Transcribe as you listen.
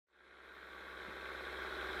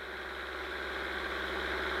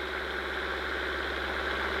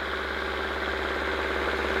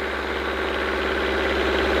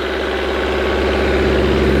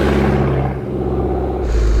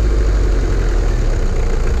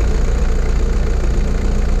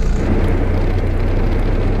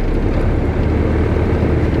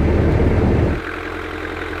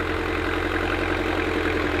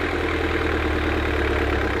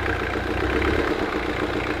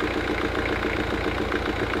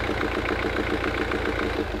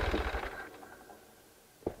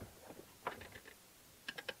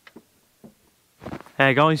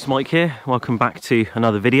Hey guys, Mike here. Welcome back to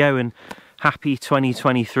another video and happy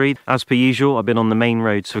 2023. As per usual, I've been on the main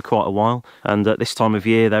roads for quite a while, and at this time of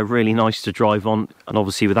year they're really nice to drive on, and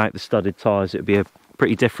obviously without the studded tyres it would be a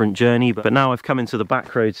pretty different journey. But now I've come into the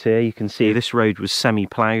back roads here. You can see this road was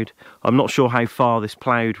semi-ploughed. I'm not sure how far this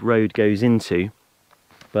ploughed road goes into,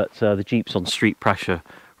 but the Jeep's on street pressure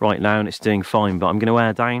right now and it's doing fine. But I'm going to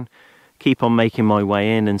air down, keep on making my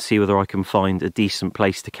way in and see whether I can find a decent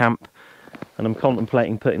place to camp. And I'm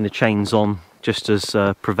contemplating putting the chains on just as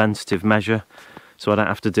a preventative measure, so I don't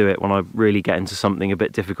have to do it when I really get into something a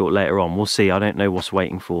bit difficult later on. We'll see. I don't know what's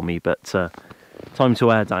waiting for me, but time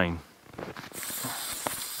to air down.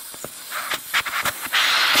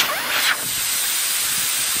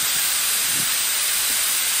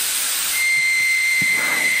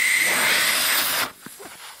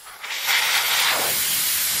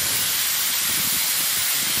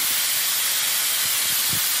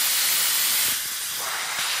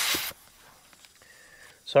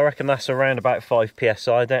 So I reckon that's around about 5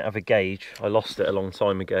 psi. I don't have a gauge. I lost it a long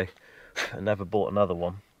time ago. I never bought another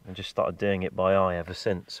one and just started doing it by eye ever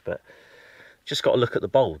since. But just got to look at the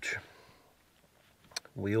bulge.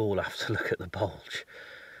 We all have to look at the bulge.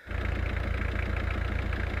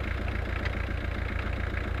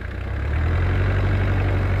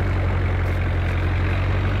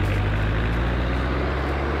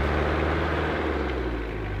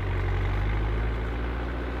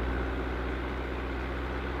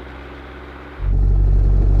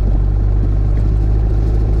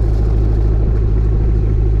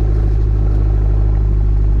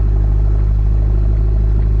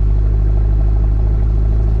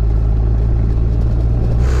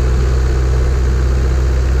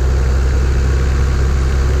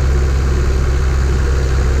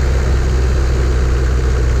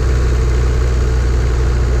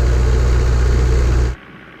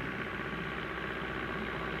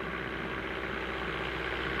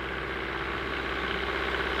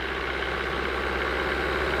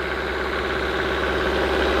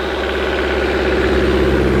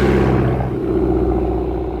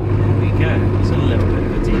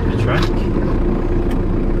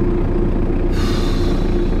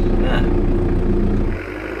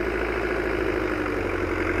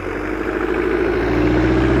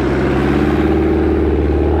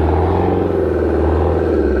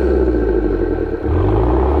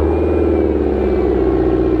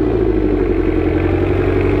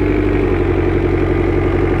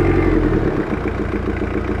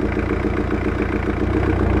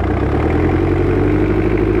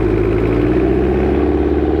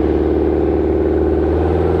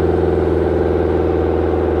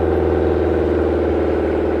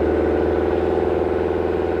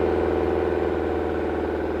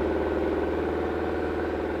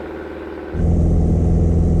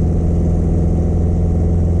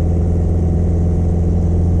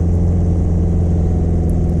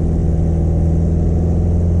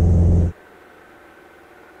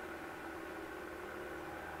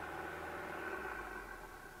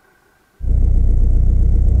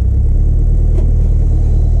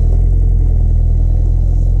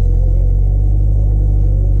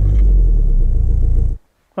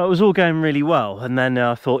 Well, it was all going really well, and then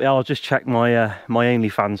I thought, yeah, I'll just check my my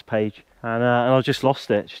OnlyFans page, and I just lost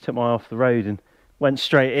it. Just took my eye off the road and went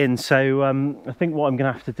straight in. So I think what I'm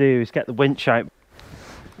going to have to do is get the winch out.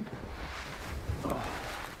 Oh,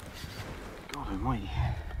 God almighty,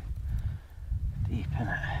 deep in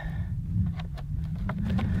it.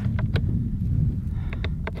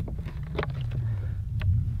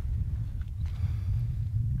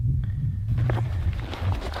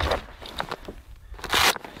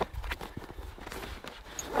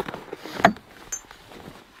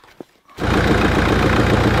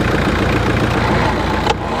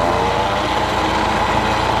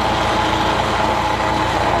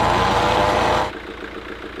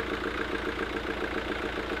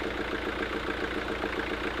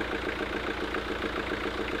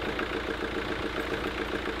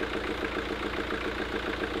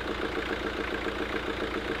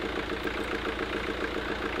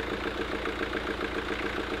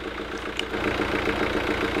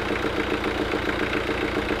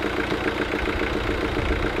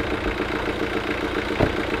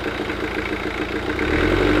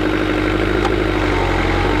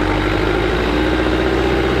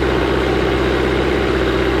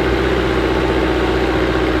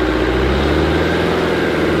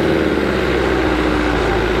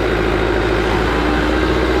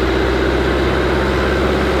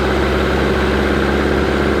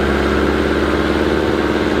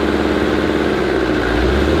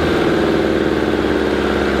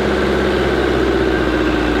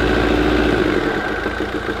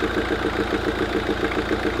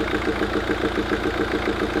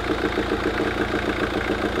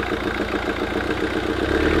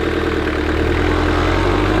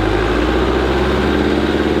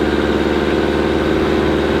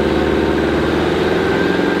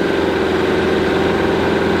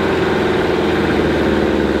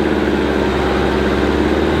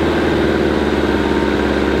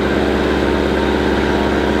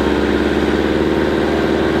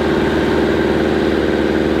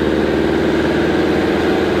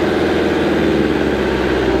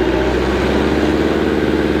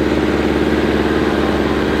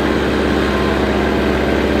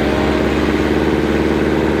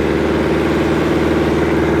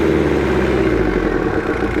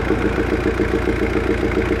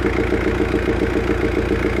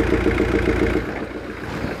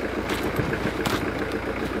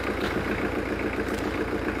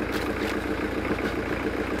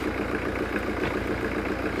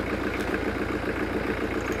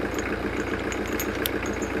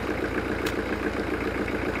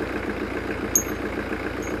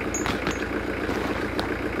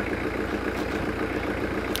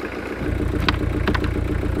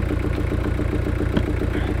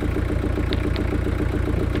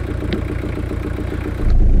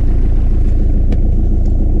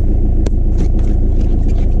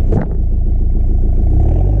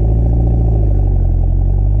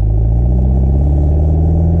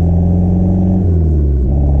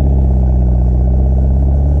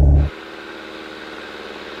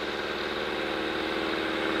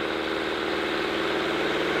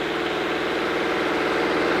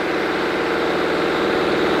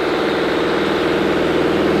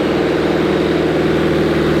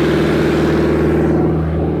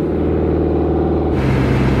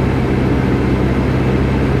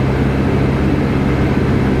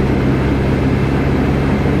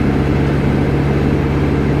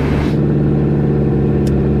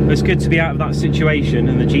 it's good to be out of that situation,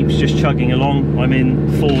 and the Jeep's just chugging along. I'm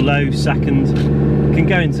in 4 low, second, can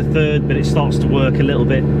go into third, but it starts to work a little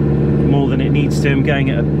bit more than it needs to. I'm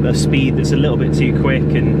going at a speed that's a little bit too quick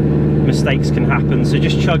and mistakes can happen. So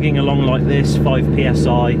just chugging along like this, 5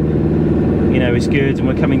 psi, you know, is good. And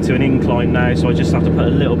we're coming to an incline now, so I just have to put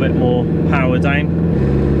a little bit more power down.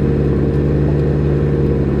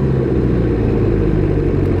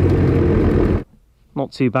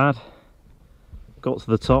 Not too bad. Got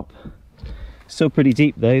to the top. Still pretty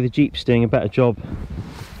deep though. The Jeep's doing a better job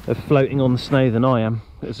of floating on the snow than I am.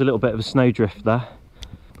 There's a little bit of a snowdrift there.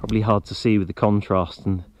 Probably hard to see with the contrast,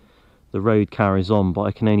 and the road carries on, but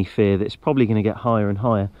I can only fear that it's probably going to get higher and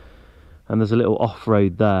higher. And there's a little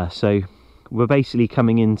off-road there, so we're basically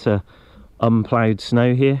coming into unploughed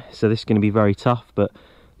snow here, so this is going to be very tough. But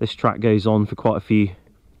this track goes on for quite a few,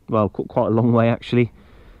 well, quite a long way actually.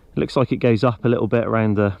 It looks like it goes up a little bit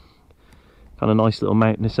around the kind of nice little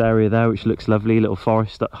mountainous area there, which looks lovely, little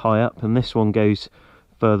forest up high up, and this one goes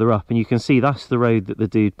further up, and you can see that's the road that the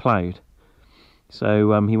dude ploughed.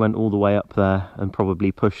 So he went all the way up there and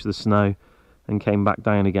probably pushed the snow and came back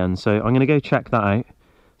down again. So I'm going to go check that out,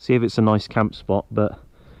 see if it's a nice camp spot. But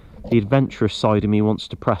the adventurous side of me wants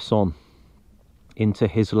to press on into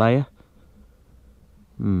his layer.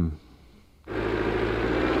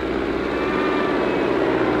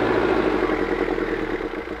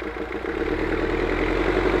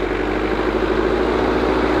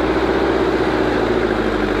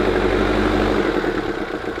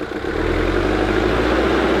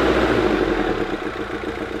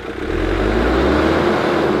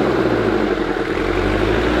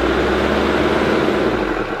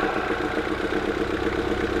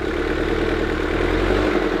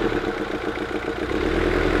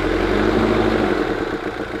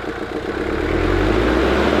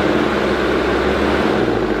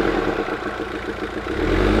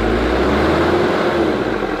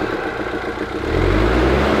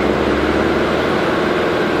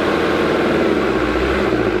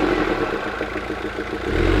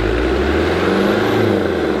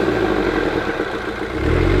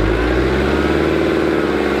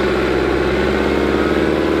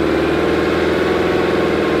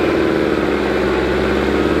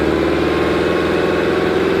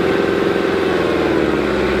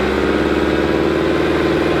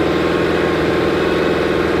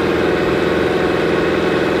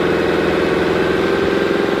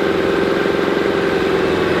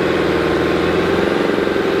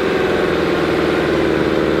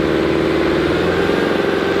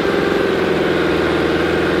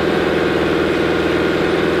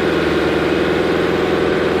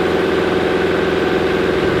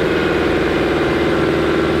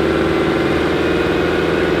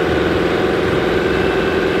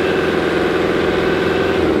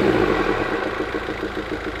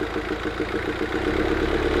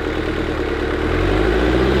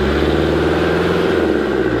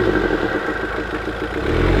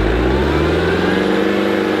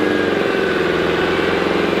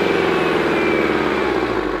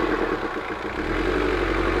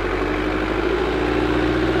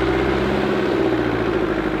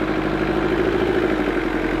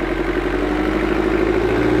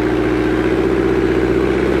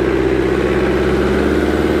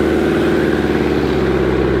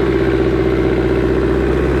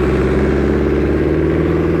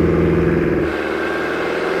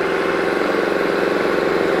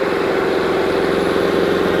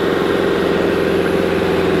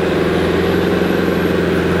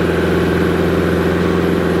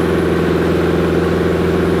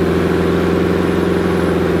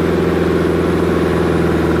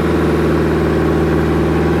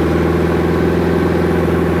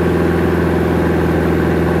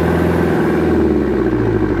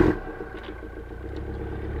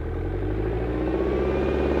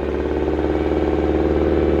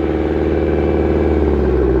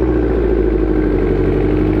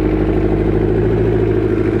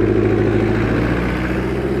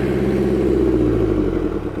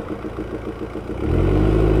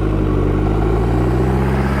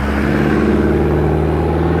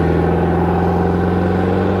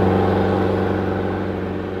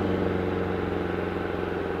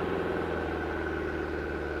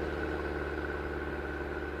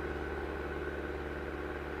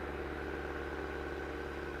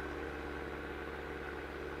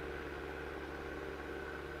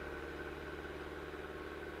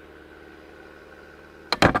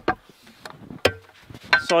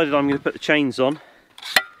 decided I'm going to put the chains on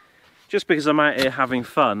just because I'm out here having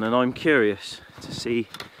fun and I'm curious to see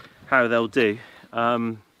how they'll do.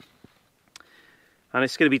 And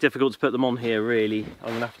it's going to be difficult to put them on here really.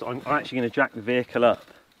 I'm actually going to jack the vehicle up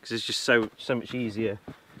because it's just so much easier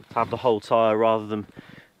to have the whole tyre rather than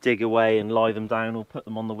dig away and lie them down or put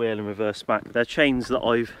them on the wheel and reverse back. They're chains that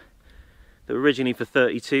they were originally for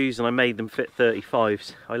 32s and I made them fit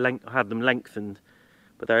 35s. I had them lengthened,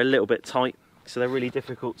 but they're a little bit tight, so they're really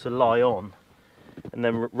difficult to lie on and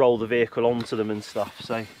then roll the vehicle onto them and stuff.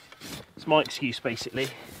 So it's my excuse basically.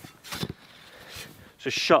 So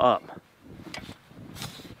shut up.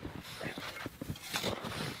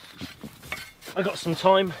 I got some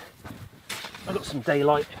time, I got some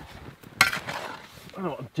daylight, I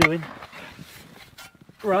know what I'm doing.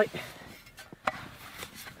 Right,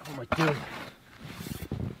 what am I doing?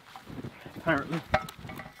 Apparently,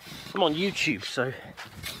 I'm on YouTube, so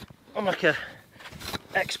I'm like a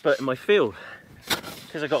expert in my field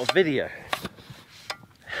because I got a video.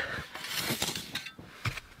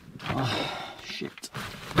 Oh, shit.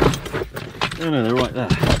 No, they're right there.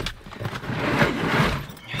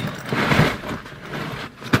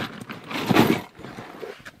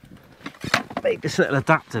 Made this little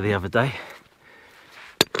adapter the other day,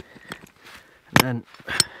 and then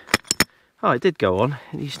it did go on.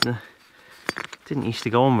 It didn't used to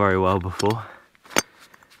go on very well before.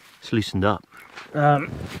 It's loosened up.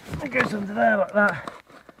 It goes under there like that.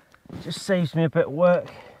 Just saves me a bit of work.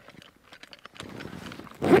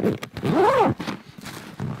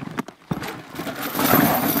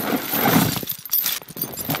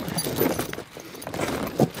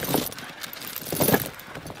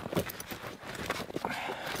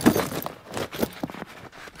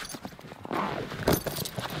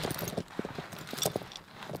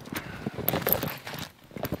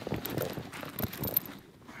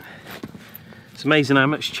 It's amazing how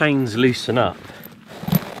much chains loosen up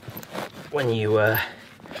when you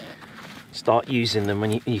start using them,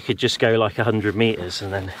 when you could just go like 100 meters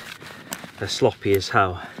and then they're sloppy as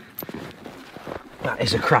hell. That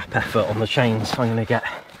is a crap effort on the chains. I'm gonna get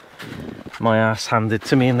my ass handed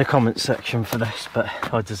to me in the comments section for this, but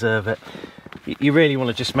I deserve it. You really want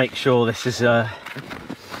to just make sure this is you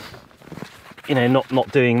know,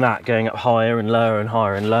 not doing that, going up higher and lower and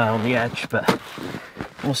higher and lower on the edge, but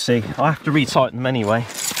we'll see. I have to retighten them anyway.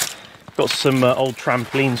 Got some old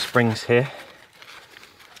trampoline springs here.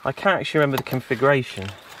 I can't actually remember the configuration,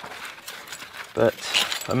 but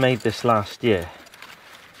I made this last year,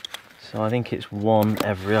 so I think it's one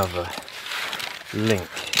every other link.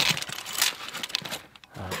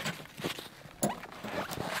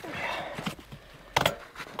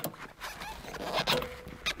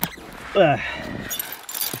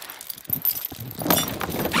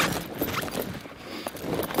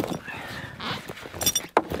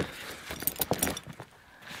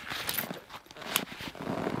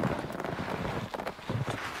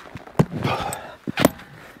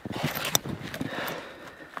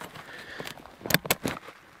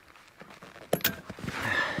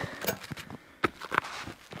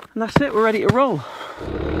 And that's it, we're ready to roll.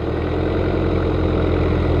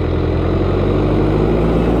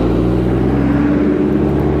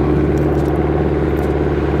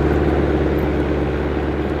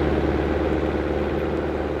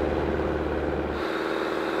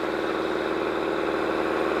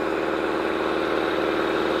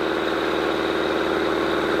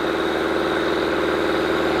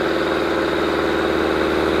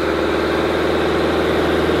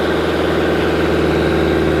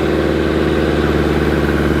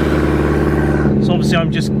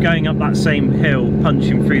 I'm just going up that same hill,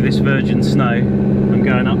 punching through this virgin snow. I'm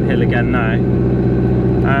going uphill again now.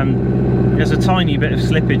 There's a tiny bit of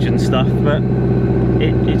slippage and stuff, but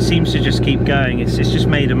it seems to just keep going. It's just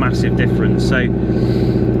made a massive difference. So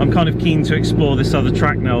I'm kind of keen to explore this other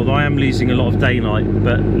track now, although I am losing a lot of daylight.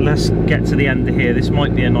 But let's get to the end of here. This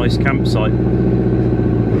might be a nice campsite.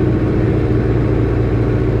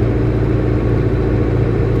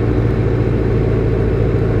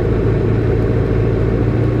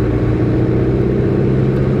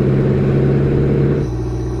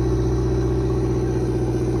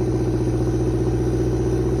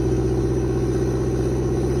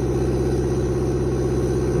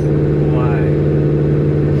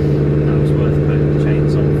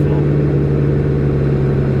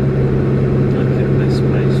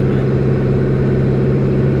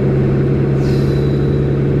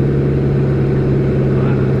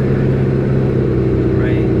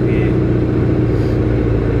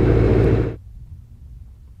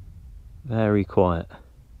 Very quiet,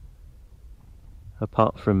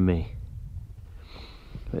 apart from me.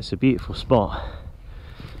 But it's a beautiful spot.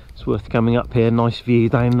 It's worth coming up here. Nice view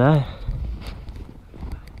down there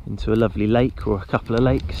into a lovely lake or a couple of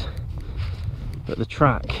lakes. But the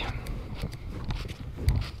track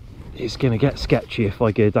is going to get sketchy if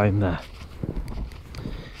I go down there.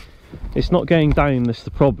 It's not going down that's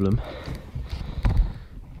the problem,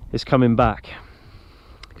 it's coming back,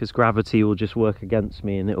 because gravity will just work against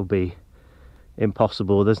me and it'll be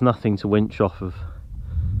impossible. There's nothing to winch off of,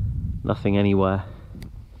 nothing anywhere.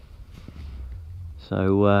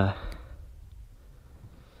 So I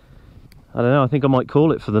don't know, I think I might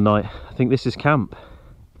call it for the night. I think this is camp.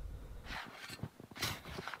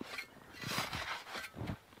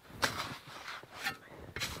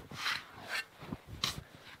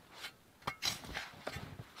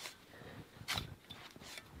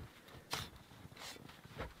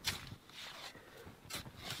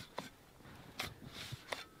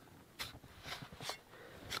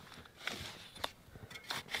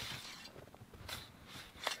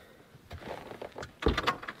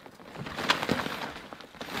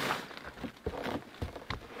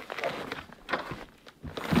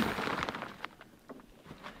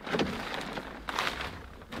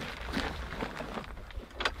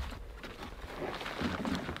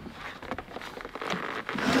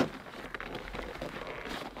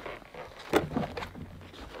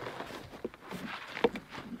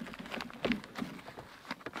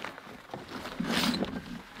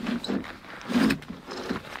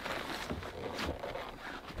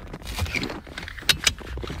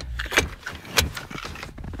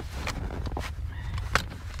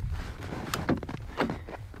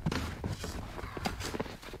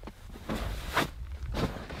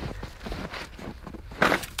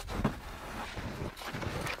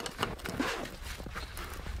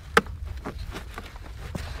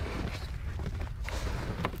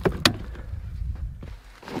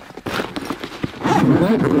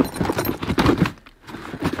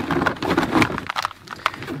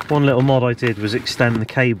 One little mod I did was extend the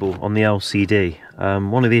cable on the LCD.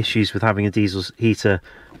 One of the issues with having a diesel heater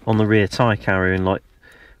on the rear tyre carrier in like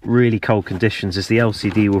really cold conditions is the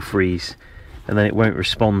LCD will freeze and then it won't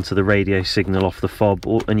respond to the radio signal off the fob,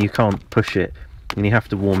 and you can't push it and you have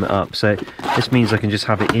to warm it up. So this means I can just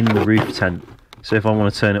have it in the roof tent. So if I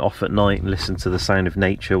want to turn it off at night and listen to the sound of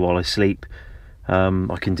nature while I sleep,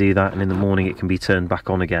 I can do that, and in the morning it can be turned back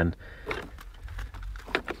on again.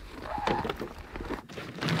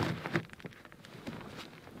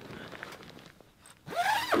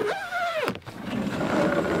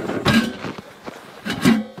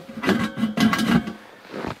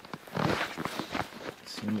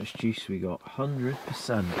 See how much juice we got.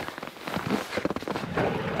 100%.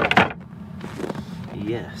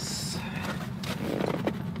 Yes.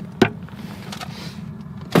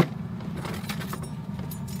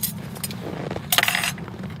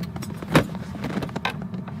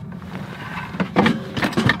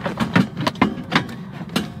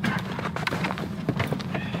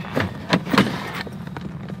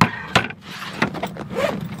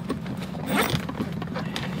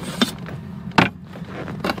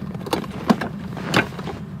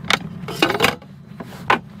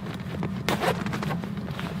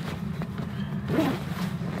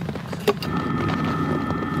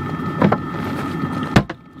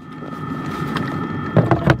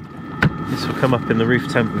 Come up in the roof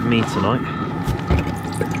tent with me tonight.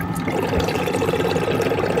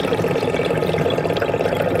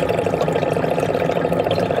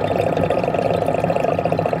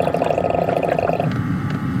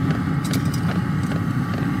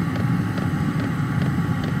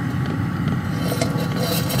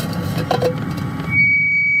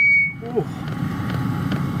 Ooh,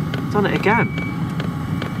 done it again.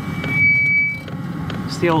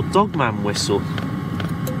 It's the old dogman whistle.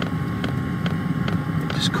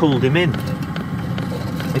 Called him in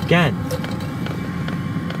again.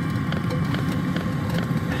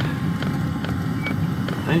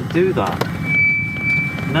 Don't do that.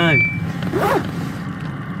 No.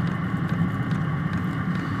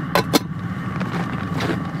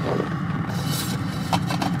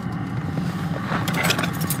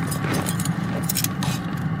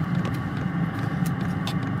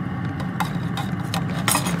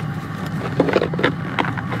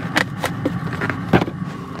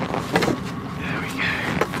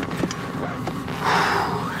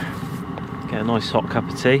 Nice hot cup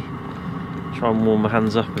of tea. Try and warm my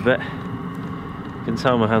hands up a bit. You can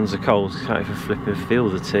tell my hands are cold. I can't even flipping feel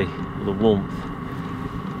the tea, the warmth.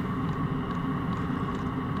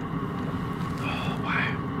 Oh,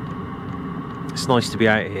 wow. It's nice to be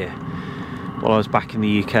out here. While I was back in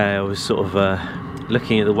the UK, I was sort of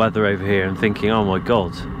looking at the weather over here and thinking, oh my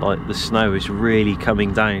god, like the snow is really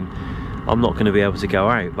coming down. I'm not going to be able to go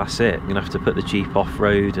out. That's it. I'm going to have to put the Jeep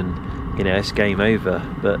off-road and, you know, it's game over.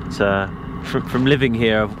 But from living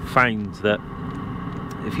here, I've found that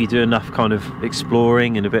if you do enough kind of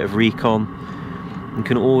exploring and a bit of recon, you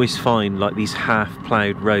can always find like these half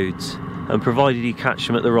ploughed roads, and provided you catch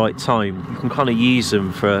them at the right time, you can kind of use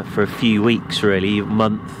them for a few weeks, really, a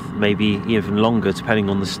month, maybe even longer depending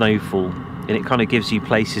on the snowfall, and it kind of gives you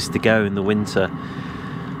places to go in the winter.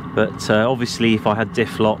 But obviously if I had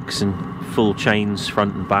diff locks and full chains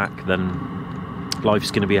front and back, then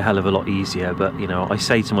life's going to be a hell of a lot easier. But you know, I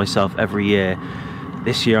say to myself every year,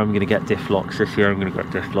 this year I'm going to get diff locks, this year I'm going to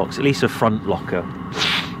get diff locks, at least a front locker,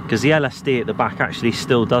 because the LSD at the back actually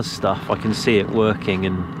still does stuff. I can see it working,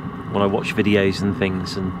 and when I watch videos and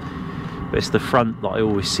things, but it's the front that I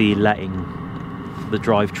always see letting the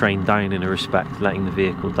drivetrain down, in a respect, letting the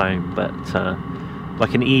vehicle down. But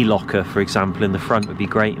like an e-locker, for example, in the front would be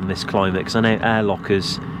great in this climate, because I know air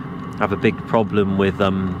lockers have a big problem with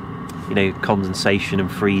you know, condensation and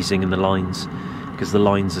freezing in the lines, because the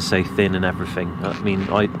lines are so thin and everything. I mean,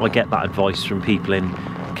 I get that advice from people in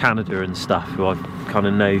Canada and stuff who I kind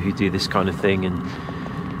of know who do this kind of thing, and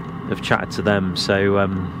have chatted to them. So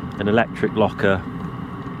an electric locker,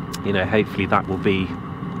 you know, hopefully that will be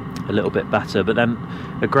a little bit better. But then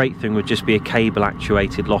a great thing would just be a cable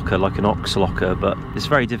actuated locker, like an aux locker, but it's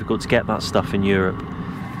very difficult to get that stuff in Europe.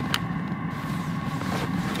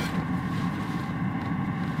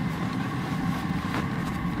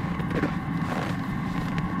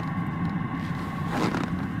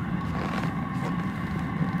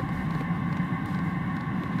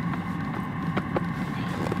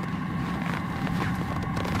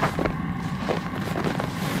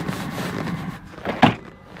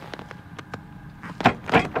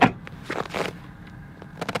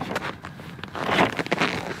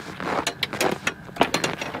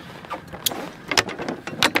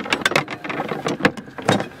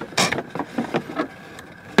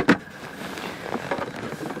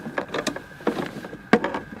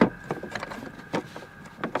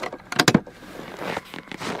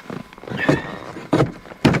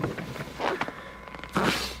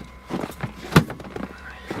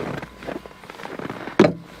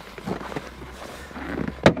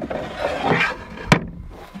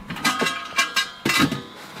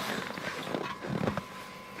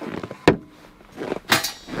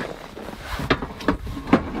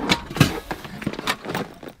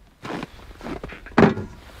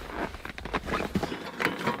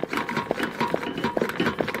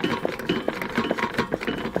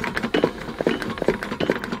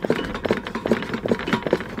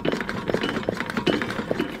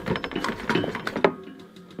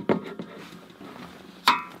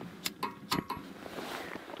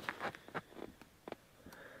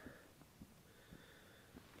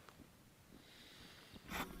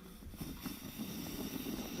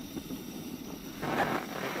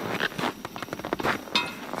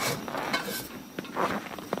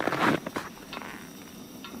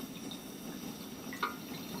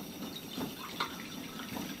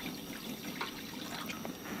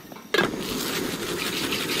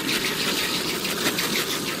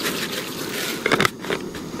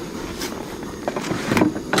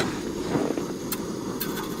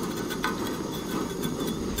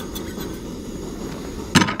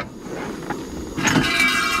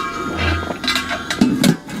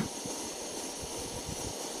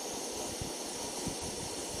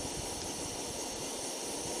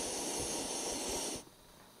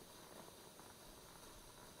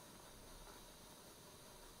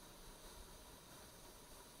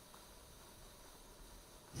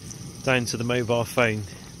 Down to the mobile phone.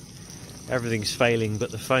 Everything's failing but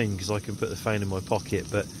the phone, because I can put the phone in my pocket.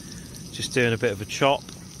 But just doing a bit of a chop,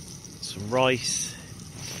 some rice,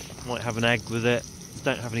 might have an egg with it.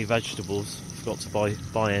 Don't have any vegetables, forgot to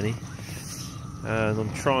buy any. And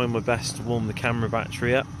I'm trying my best to warm the camera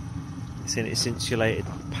battery up. It's in its insulated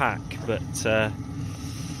pack, but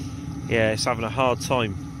yeah, it's having a hard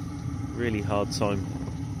time, really hard time.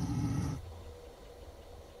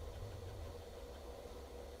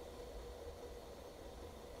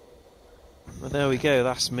 Well, there we go,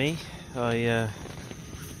 that's me. I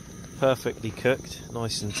perfectly cooked,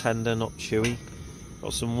 nice and tender, not chewy.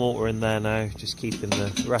 Got some water in there now, just keeping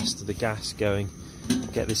the rest of the gas going.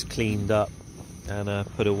 Get this cleaned up and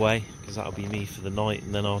put away, because that'll be me for the night,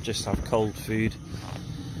 and then I'll just have cold food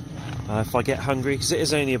if I get hungry, because it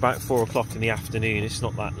is only about 4 o'clock in the afternoon. It's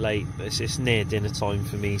not that late, but it's near dinner time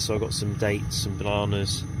for me. So I've got some dates, some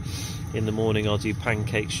bananas. In the morning I'll do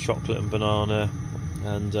pancakes, chocolate and banana,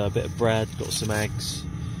 and a bit of bread. Got some eggs,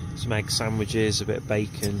 some egg sandwiches, a bit of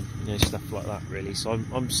bacon, you know, stuff like that really. So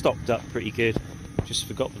I'm stocked up pretty good. Just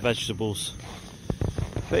forgot the vegetables.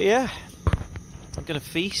 But yeah, I'm going to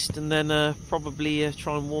feast and then probably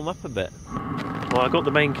try and warm up a bit. Well, I got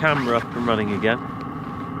the main camera up and running again,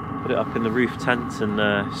 but put it up in the roof tent, and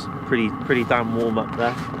it's pretty damn warm up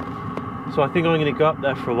there. So I think I'm going to go up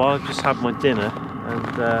there for a while. I've just had my dinner, and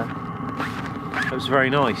it was very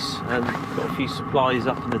nice, and got a few supplies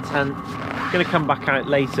up in the tent. I'm going to come back out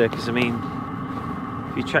later, because I mean,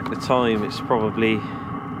 if you check the time, it's probably,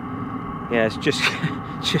 yeah, it's just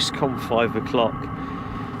just gone 5 o'clock.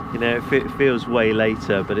 You know, it feels way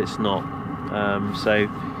later, but it's not. So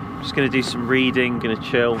I'm just going to do some reading, going to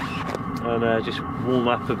chill, and just warm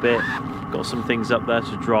up a bit. Got some things up there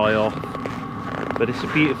to dry off, but it's a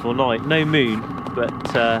beautiful night. No moon, but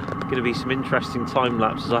going to be some interesting time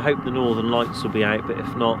lapses. I hope the northern lights will be out, but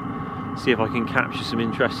if not, see if I can capture some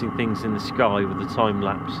interesting things in the sky with the time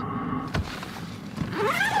lapse.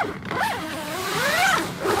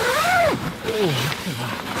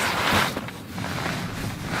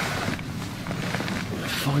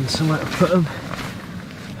 Find somewhere to put them.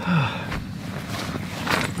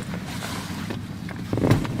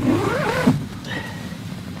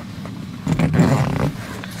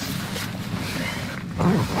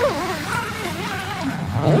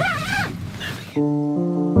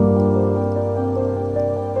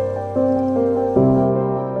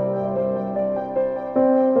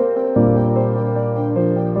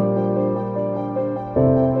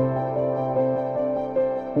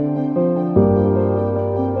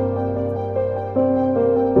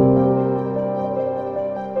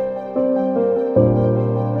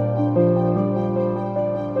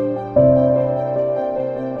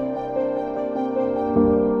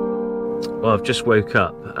 Well, I've just woke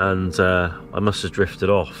up, and I must have drifted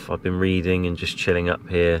off. I've been reading and just chilling up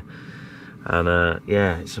here, and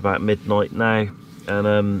yeah, it's about midnight now,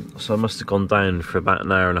 and so I must have gone down for about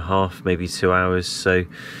an hour and a half, maybe 2 hours. So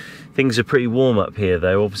things are pretty warm up here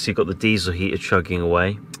though. Obviously got the diesel heater chugging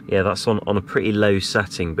away. Yeah, that's on a pretty low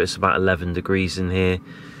setting, but it's about 11 degrees in here,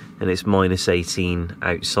 and it's minus 18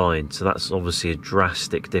 outside, so that's obviously a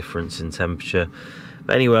drastic difference in temperature.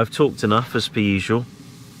 But anyway, I've talked enough as per usual.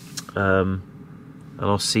 And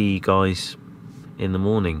I'll see you guys in the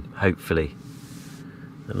morning, hopefully,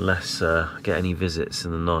 unless I get any visits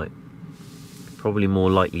in the night. Probably more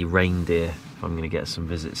likely reindeer if I'm going to get some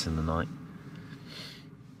visits in the night.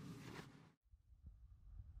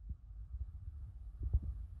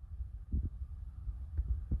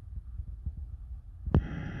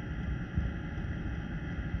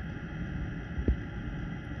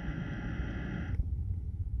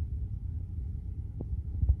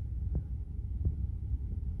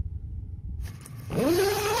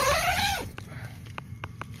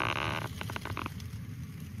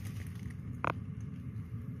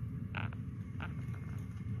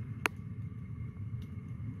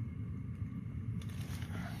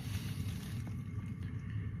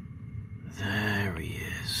 There he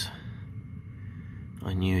is.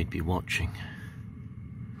 I knew he'd be watching.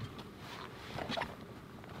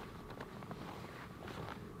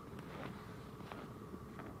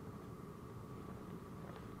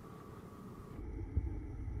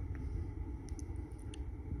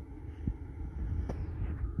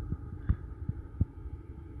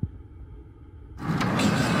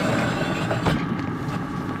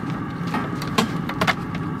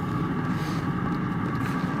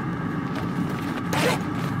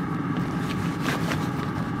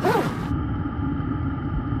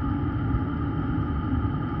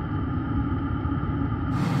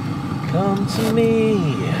 Come to me.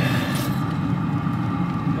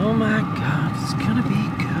 Oh my God, it's gonna be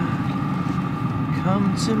good.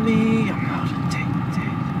 Come to me, I'm not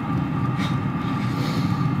addicted.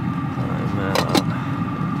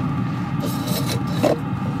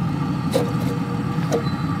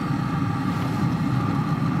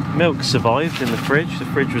 Milk survived in the fridge. The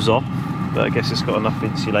fridge was off, but I guess it's got enough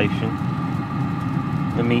insulation.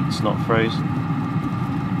 The meat's not frozen.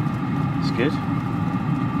 It's good.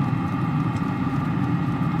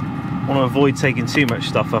 I want to avoid taking too much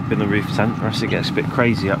stuff up in the roof tent, or else it gets a bit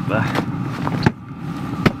crazy up there.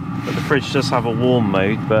 But the fridge does have a warm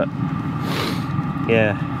mode, but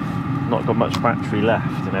yeah, not got much battery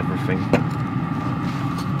left and everything.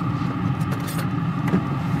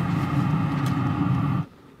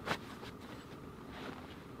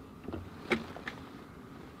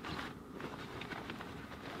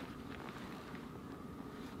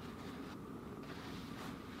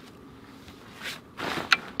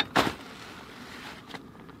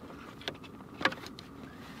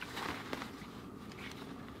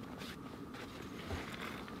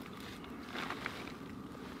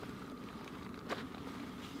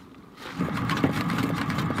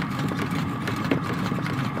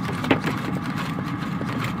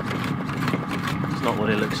 Not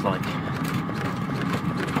what it looks like.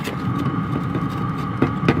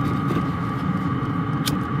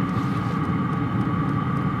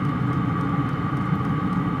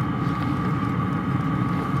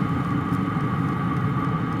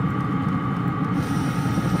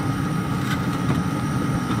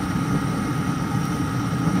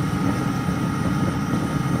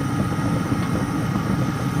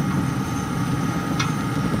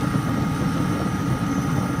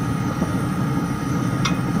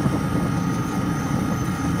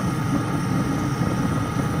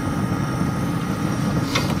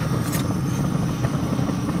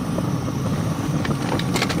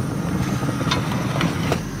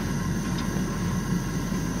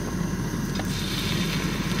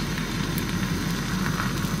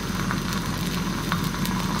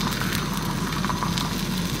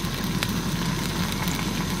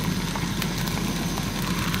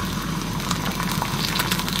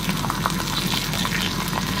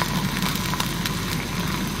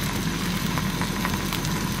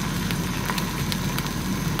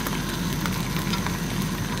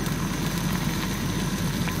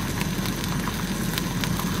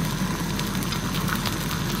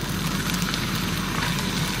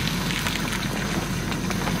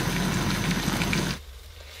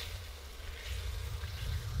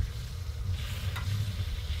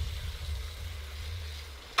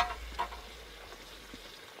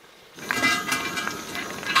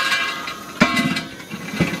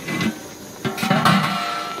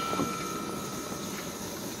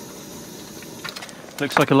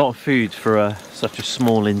 Looks like a lot of food for such a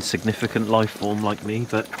small, insignificant life form like me,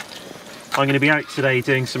 but I'm going to be out today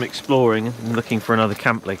doing some exploring and looking for another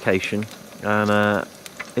camp location. And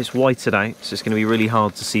it's whited out, so it's going to be really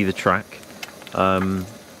hard to see the track. And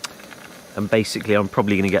basically I'm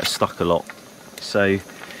probably going to get stuck a lot. So,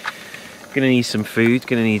 going to need some food,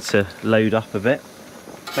 going to need to load up a bit.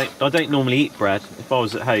 I don't normally eat bread. If I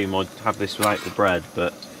was at home, I'd have this without the bread,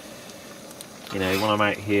 but you know, when I'm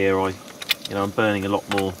out here, I'm burning a lot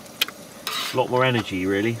more energy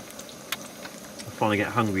really. I find I get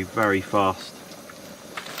hungry very fast.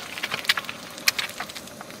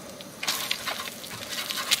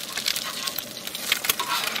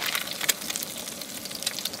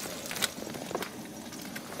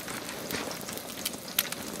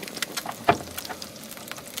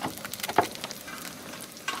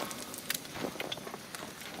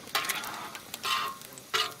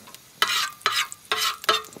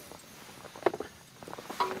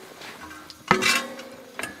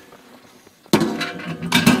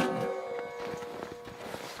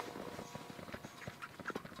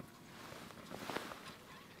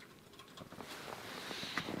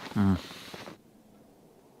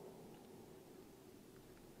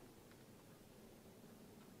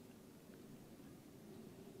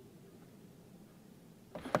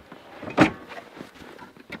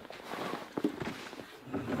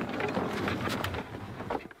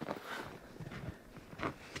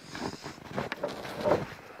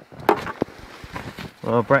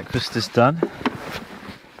 Well, breakfast is done.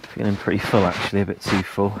 Feeling pretty full actually, a bit too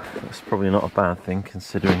full. That's probably not a bad thing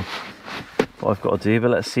considering what I've got to do,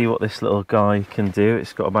 but let's see what this little guy can do.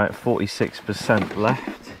 It's got about 46%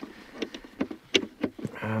 left.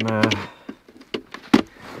 And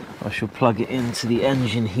I shall plug it into the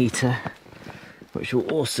engine heater, which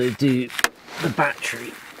will also do the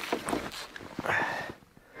battery.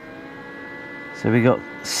 So we got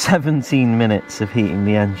 17 minutes of heating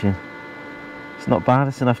the engine. It's not bad,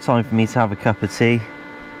 it's enough time for me to have a cup of tea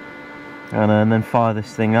and then fire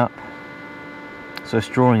this thing up. So it's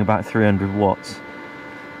drawing about 300 watts.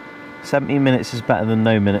 17 minutes is better than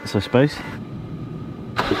no minutes, I suppose.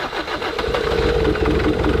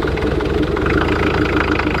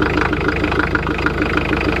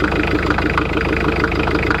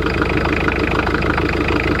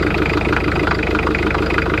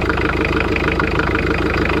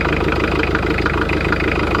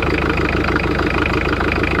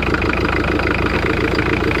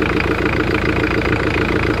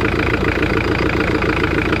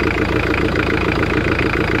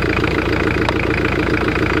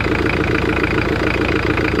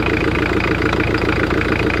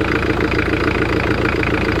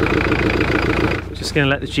 Just going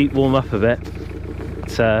to let the Jeep warm up a bit.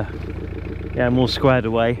 It's yeah, more squared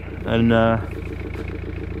away and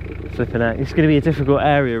flipping out. It's going to be a difficult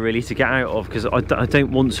area really to get out of because I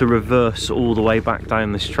don't want to reverse all the way back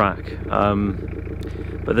down this track,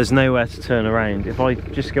 but there's nowhere to turn around. If I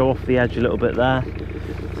just go off the edge a little bit there,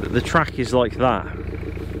 the track is like that,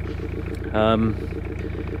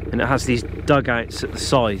 and it has these dugouts at the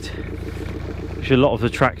side, which a lot of the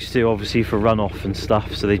tracks do obviously for runoff and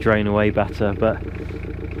stuff, so they drain away better. But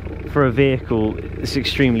for a vehicle it's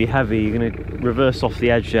extremely heavy, you're going to reverse off the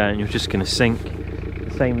edge there and you're just going to sink.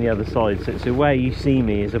 The same the other side, so where you see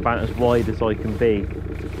me is about as wide as I can be,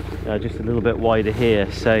 just a little bit wider here.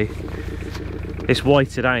 So it's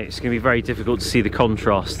whited out, it's going to be very difficult to see the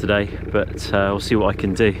contrast today, but I'll see what I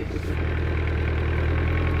can do.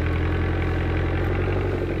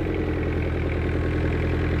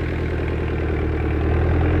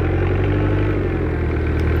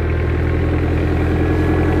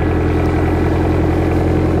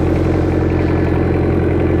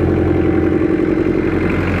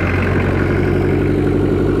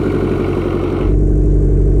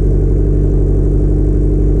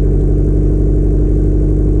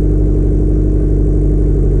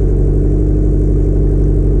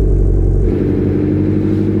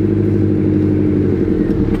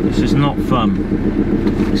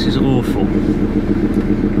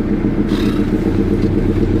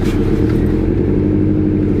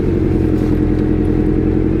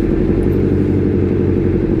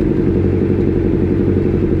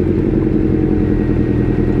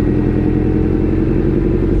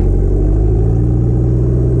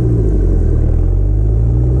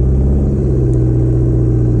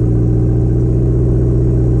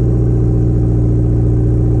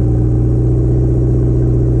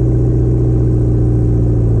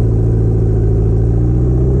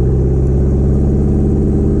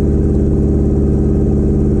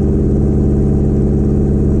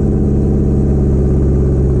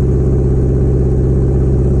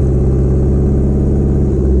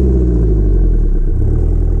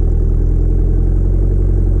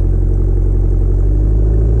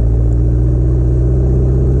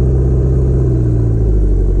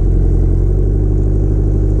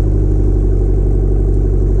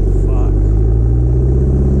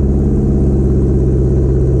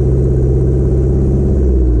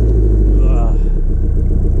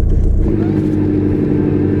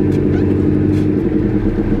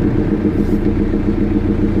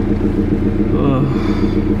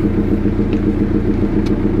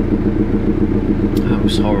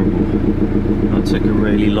 took a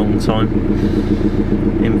really long time.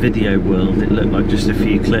 In video world it looked like just a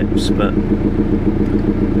few clips, but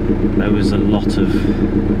there was a lot of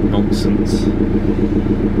nonsense.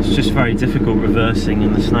 It's just very difficult reversing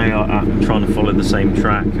in the snow. I'm trying to follow the same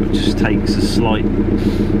track. It just takes a slight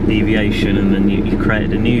deviation, and then you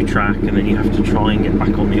created a new track, and then you have to try and get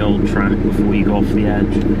back on the old track before you go off the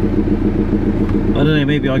edge. I don't know,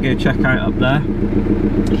 maybe I go check out up there,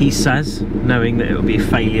 he says, knowing that it'll be a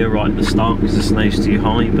failure right at the start because the snow's too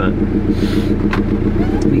high, but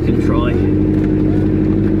we can try.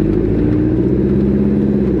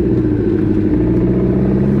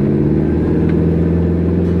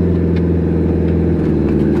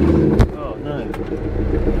 Oh no,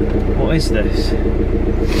 what is this?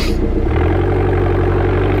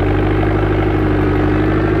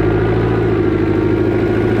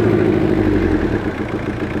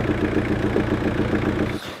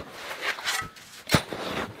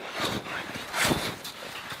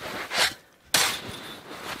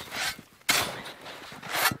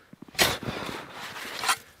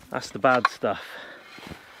 That's the bad stuff,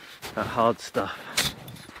 that hard stuff.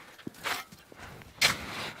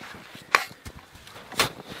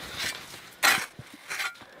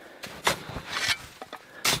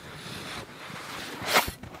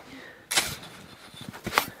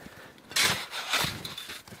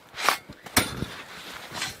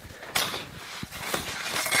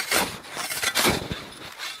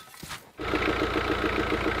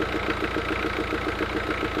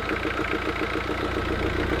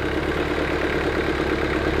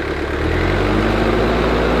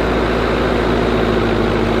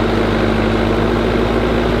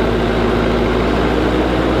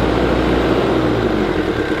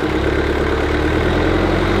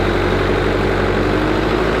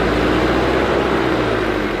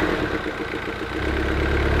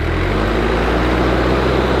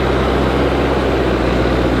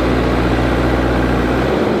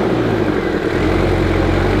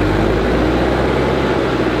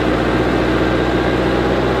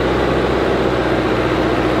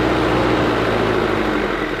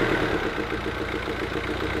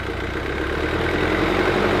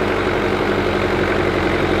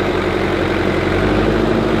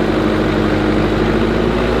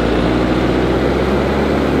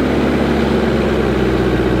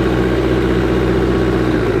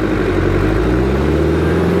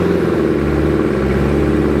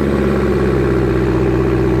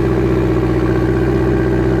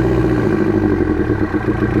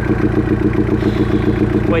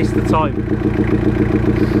 Waste of time.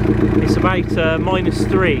 It's about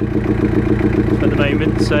 -3 at the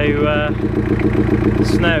moment, so the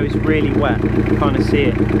snow is really wet. You can kind of see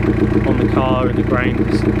it on the car and the ground.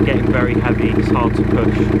 It's getting very heavy, it's hard to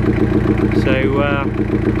push. So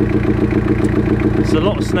there's a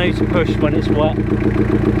lot of snow to push when it's wet,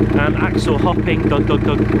 and axle hopping,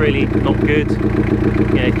 really not good.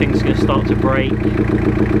 You know, things are going to start to break.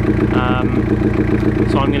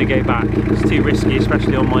 So I'm going to go back. It's too risky,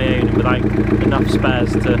 especially on my own and without enough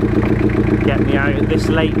spares to get me out at this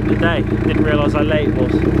late in the day. Didn't realise how late it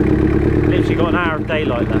was. Literally got an hour of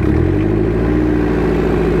daylight left.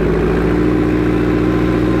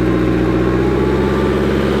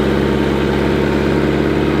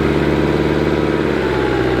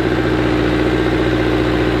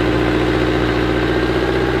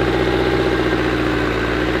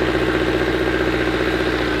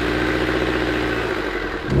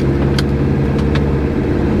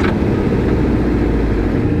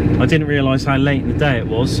 I didn't realise how late in the day it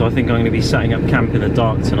was, so I think I'm going to be setting up camp in the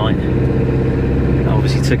dark tonight. It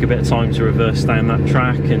obviously took a bit of time to reverse down that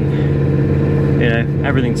track, and you know,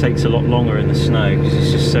 everything takes a lot longer in the snow because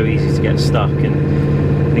it's just so easy to get stuck. And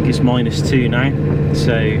I think it's -2 now,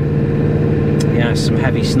 so yeah, some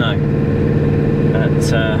heavy snow.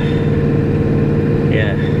 But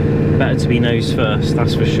yeah, better to be nose first,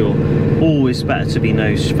 that's for sure. Always better to be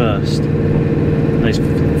nose first. Nose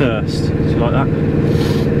first, do you like that?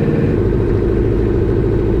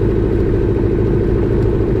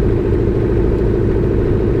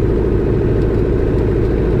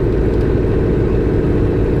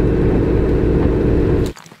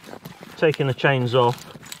 Taking the chains off.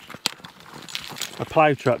 A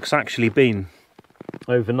plough truck's actually been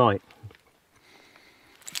overnight,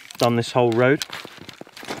 done this whole road.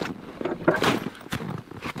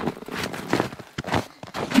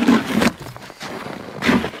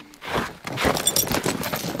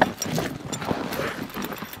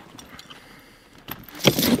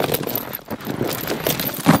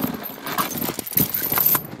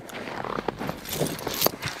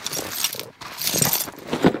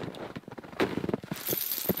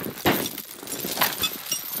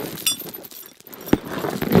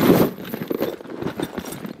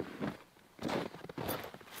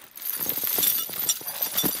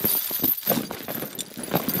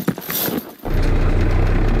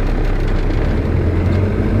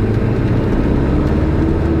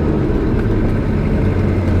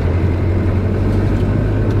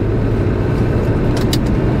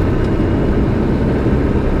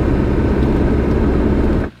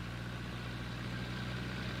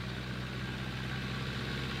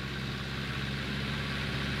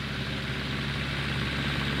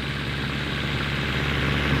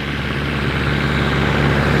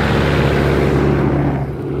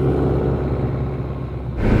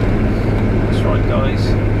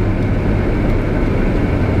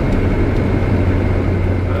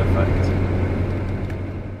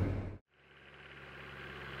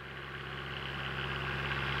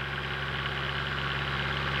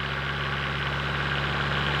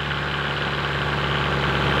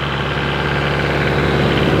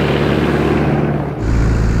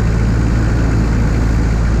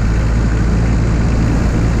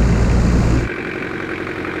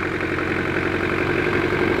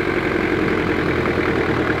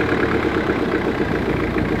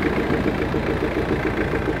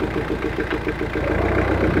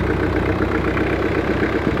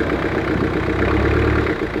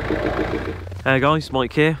 Hey guys,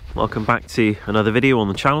 Mike here. Welcome back to another video on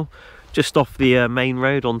the channel. Just off the main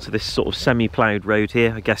road onto this sort of semi-ploughed road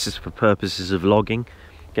here. I guess it's for purposes of logging.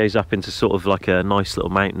 Goes up into sort of like a nice little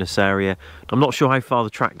mountainous area. I'm not sure how far the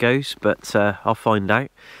track goes, but I'll find out.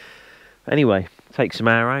 Anyway, take some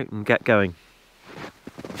air out and get going.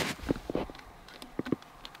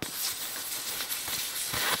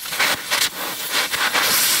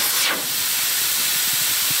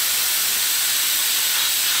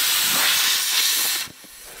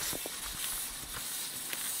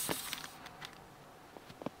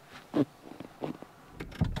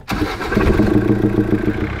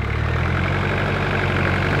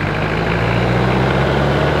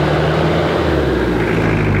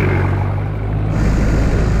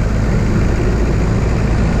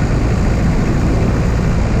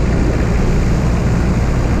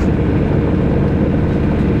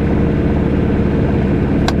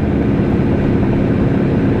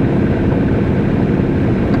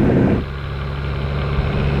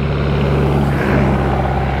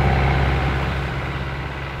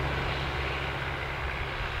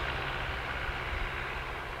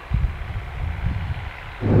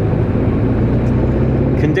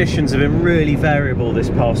 Conditions have been really variable this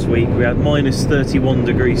past week. We had minus 31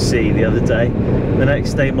 degrees C the other day, the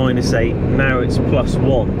next day minus 8, now it's plus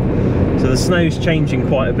 1. So the snow's changing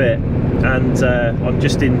quite a bit, and I'm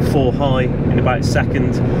just in 4 high in about a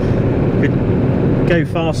second. Could go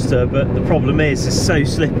faster, but the problem is it's so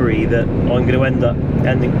slippery that I'm going to end up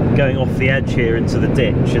going off the edge here into the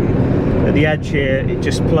ditch, and at the edge here it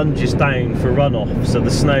just plunges down for runoff, so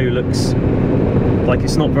the snow looks like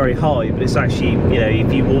it's not very high, but it's actually, you know,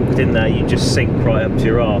 if you walked in there you just sink right up to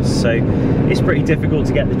your arse. So it's pretty difficult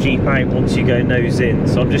to get the Jeep out once you go nose in,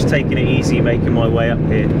 so I'm just taking it easy, making my way up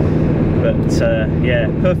here. But yeah,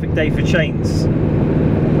 perfect day for chains.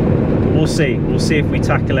 We'll see if we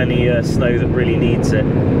tackle any snow that really needs it.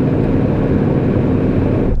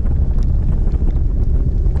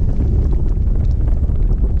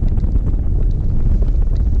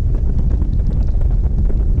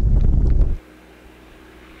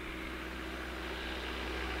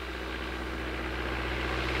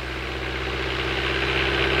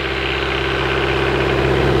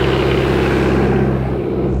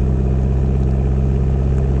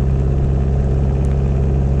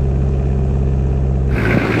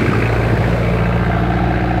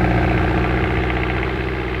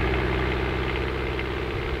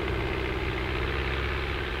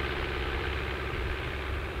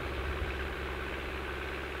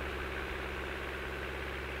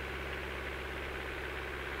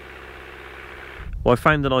 Well, I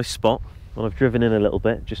found a nice spot and I've driven in a little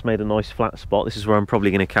bit, just made a nice flat spot. This is where I'm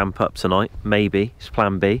probably going to camp up tonight, maybe, it's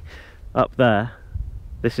plan B. Up there,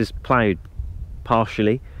 this is ploughed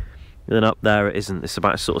partially, and then up there it isn't. It's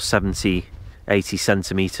about sort of 70, 80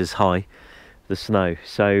 centimetres high, the snow.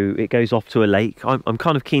 So it goes off to a lake. I'm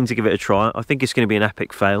kind of keen to give it a try. I think it's going to be an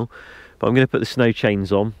epic fail, but I'm going to put the snow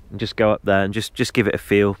chains on and just go up there and just give it a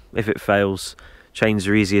feel. If it fails, chains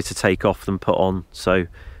are easier to take off than put on, so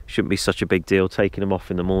shouldn't be such a big deal taking them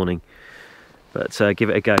off in the morning, but give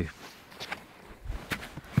it a go.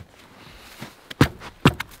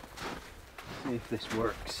 See if this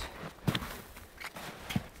works.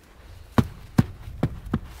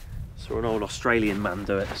 Saw an old Australian man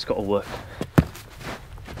do it. It's got to work.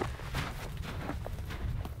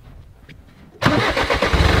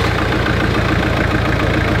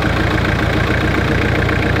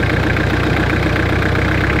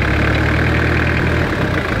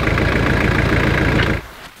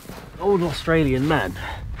 Old Australian man,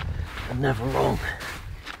 and never wrong.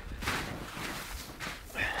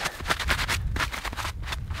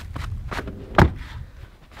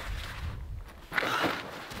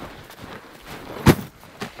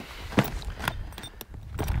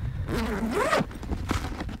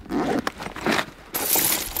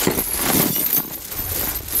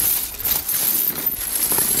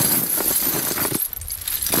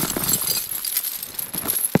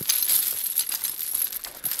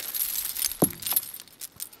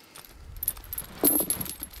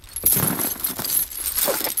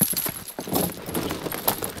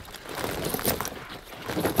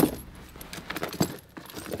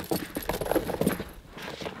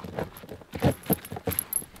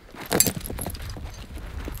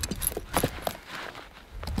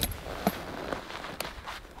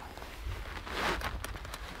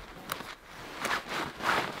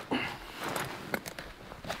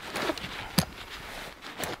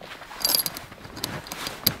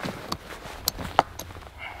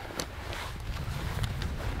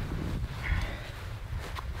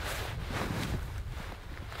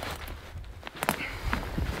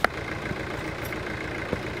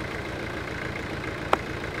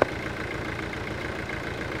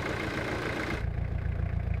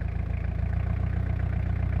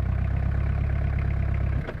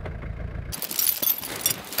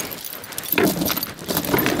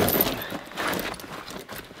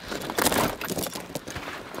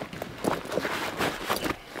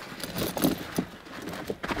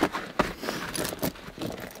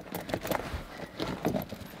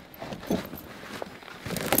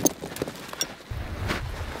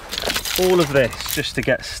 All of this just to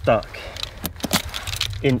get stuck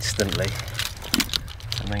instantly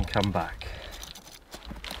and then come back.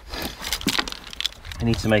 I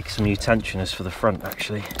need to make some new tensioners for the front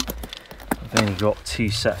actually. I've only got 2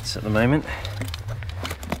 sets at the moment.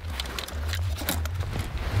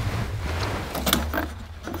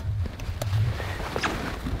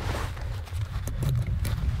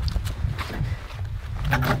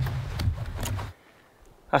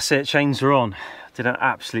 That's it, chains are on. Did an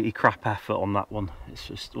absolutely crap effort on that one. It's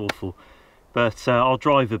just awful. But I'll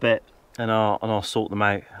drive a bit and I'll sort them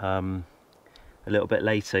out a little bit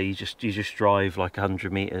later. You just drive like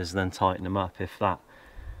 100 meters and then tighten them up, if that.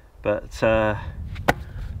 But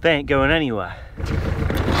they ain't going anywhere.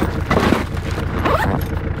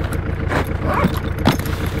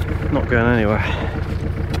 Not going anywhere.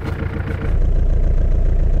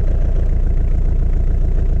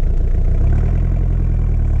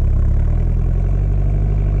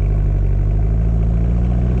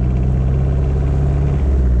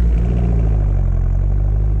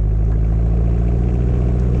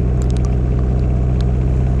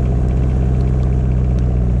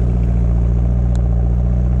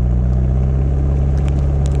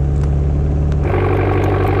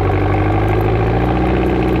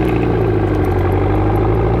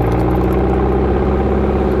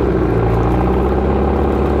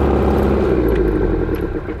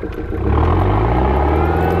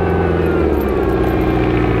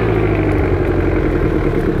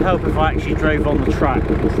 Help if I actually drove on the track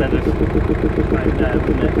instead of out there,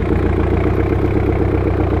 wouldn't it?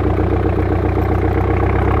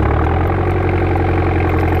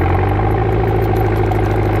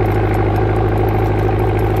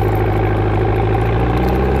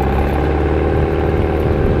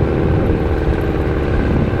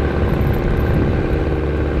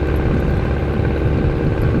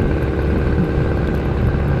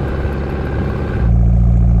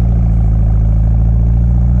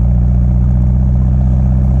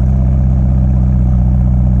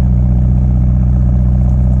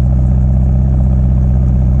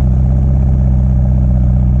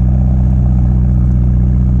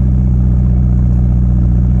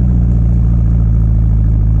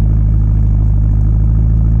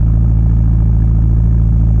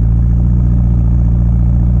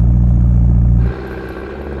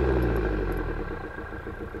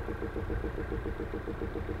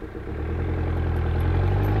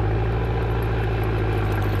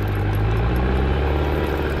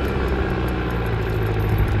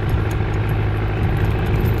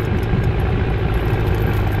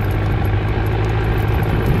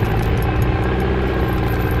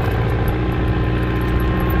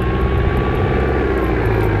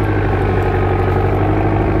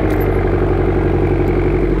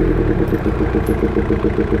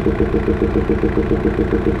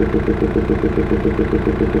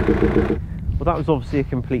 Well, that was obviously a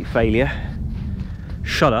complete failure.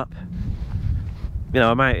 Shut up. You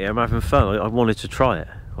know, I'm out here, I'm having fun. I wanted to try it,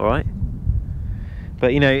 all right?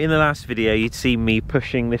 But you know, in the last video, you'd seen me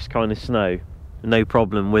pushing this kind of snow, no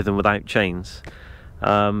problem with and without chains.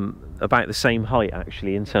 About the same height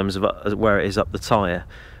actually in terms of where it is up the tyre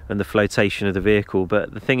and the flotation of the vehicle.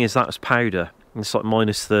 But the thing is, that's powder. It's like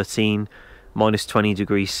 -13, -20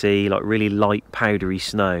 degrees C, like really light powdery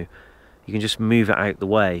snow. You can just move it out the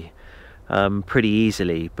way pretty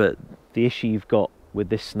easily. But the issue you've got with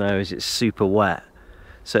this snow is it's super wet,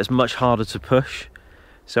 so it's much harder to push.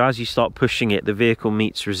 So as you start pushing it, the vehicle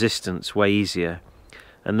meets resistance way easier,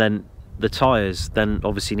 and then the tyres then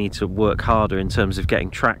obviously need to work harder in terms of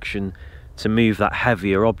getting traction to move that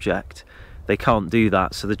heavier object. They can't do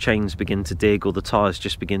that, so the chains begin to dig or the tyres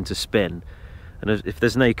just begin to spin. And if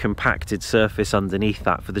there's no compacted surface underneath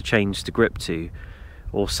that for the chains to grip to,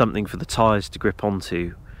 or something for the tyres to grip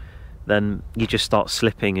onto, then you just start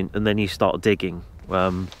slipping and then you start digging.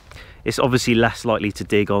 It's obviously less likely to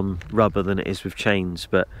dig on rubber than it is with chains,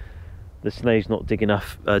 but the snow's not deep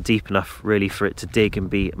enough really for it to dig and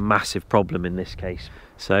be a massive problem in this case.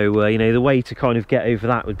 So you know, the way to kind of get over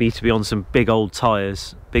that would be to be on some big old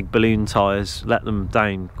tyres, big balloon tyres, let them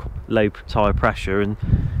down low tyre pressure and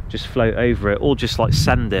just float over it, or just like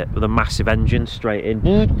send it with a massive engine straight in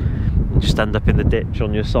and just end up in the ditch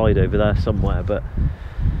on your side over there somewhere. But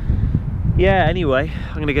yeah, anyway,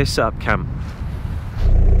 I'm gonna go set up camp.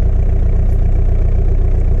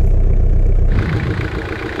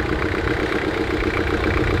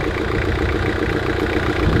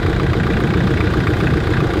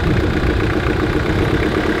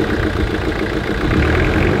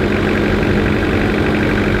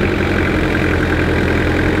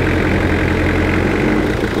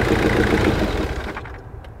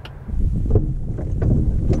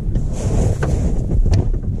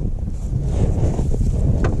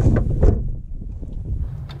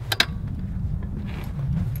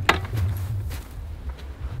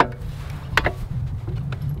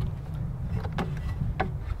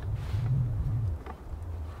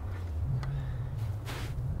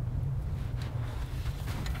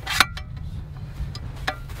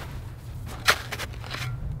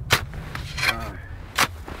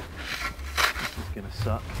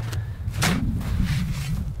 suck.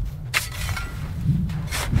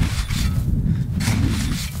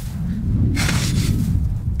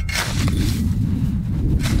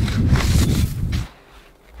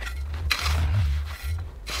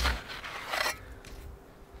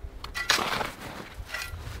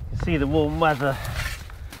 You can see the warm weather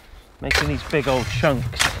making these big old chunks.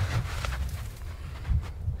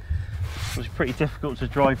 It was pretty difficult to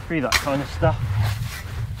drive through that kind of stuff.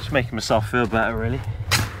 Just making myself feel better, really.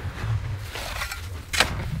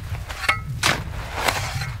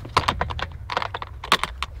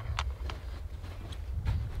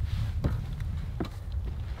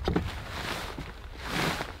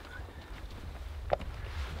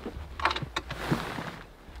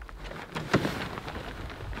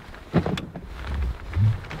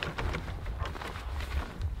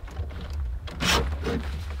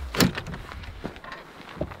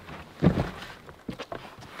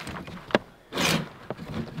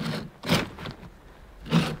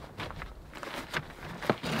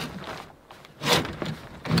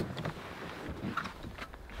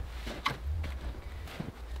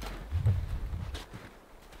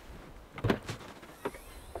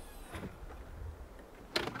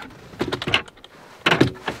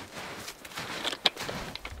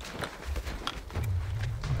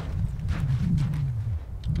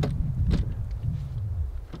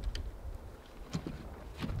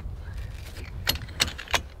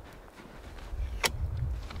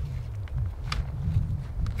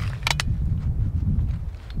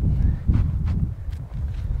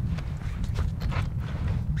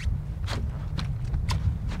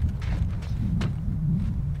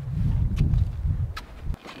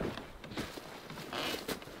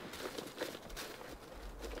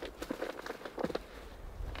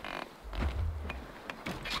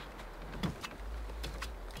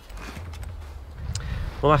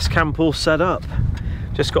 Well, that's camp all set up.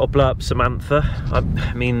 Just got to blow up Samantha,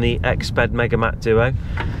 I mean the XBed Megamat Duo,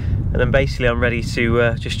 and then basically I'm ready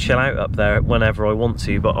to just chill out up there whenever I want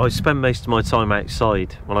to. But I spend most of my time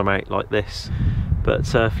outside when I'm out like this. But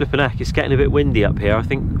flipping heck, it's getting a bit windy up here. I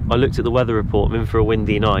think I looked at the weather report, I'm in for a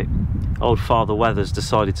windy night. Old Father Weather's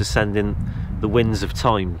decided to send in the winds of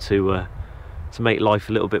time to make life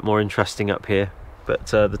a little bit more interesting up here. But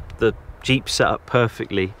the Jeep's set up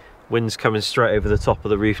perfectly. Wind's coming straight over the top of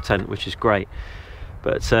the roof tent, which is great.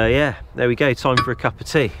 But yeah, there we go, time for a cup of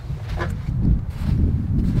tea.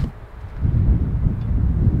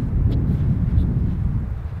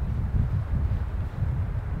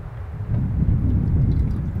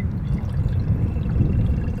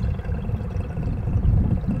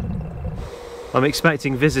 I'm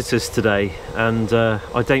expecting visitors today, and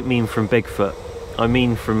I don't mean from Bigfoot, I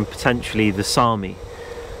mean from potentially the Sami.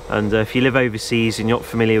 And if you live overseas and you're not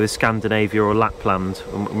familiar with Scandinavia or Lapland,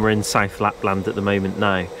 and we're in South Lapland at the moment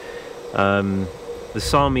now, the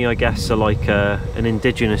Sami, I guess, are like an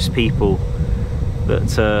indigenous people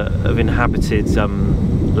that have inhabited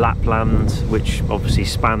Lapland, which obviously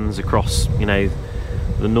spans across, you know,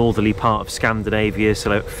 the northerly part of Scandinavia, so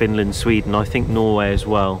like Finland, Sweden, I think Norway as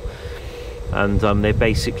well. And they're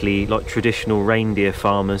basically like traditional reindeer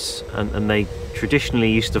farmers, and they traditionally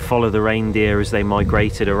used to follow the reindeer as they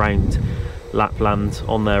migrated around Lapland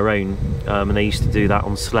on their own, and they used to do that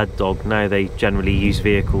on sled dog. Now they generally use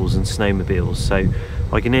vehicles and snowmobiles, so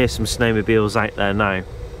I can hear some snowmobiles out there now,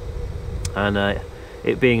 and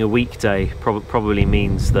it being a weekday probably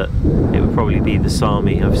means that it would probably be the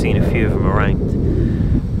Sami. I've seen a few of them around,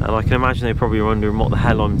 and I can imagine they're probably wondering what the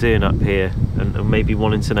hell I'm doing up here, and maybe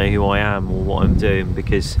wanting to know who I am or what I'm doing,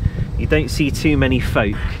 because you don't see too many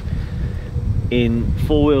folk in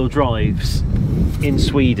four-wheel drives in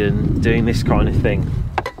Sweden doing this kind of thing.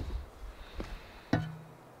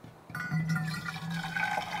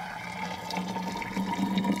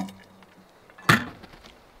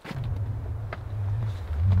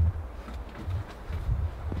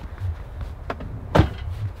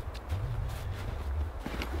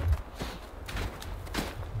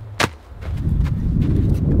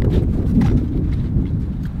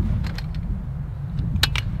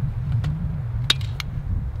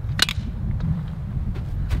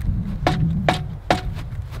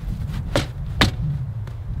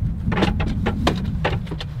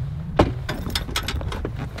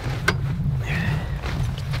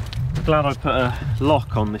 Glad I put a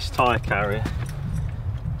lock on this tyre carrier,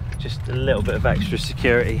 just a little bit of extra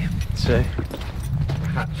security, so the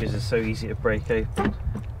hatches are so easy to break open.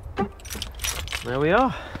 There we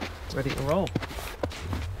are, ready to roll.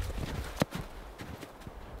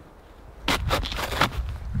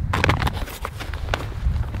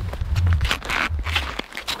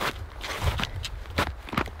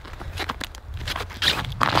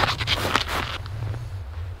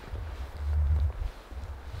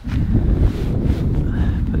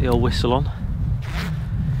 whistle on.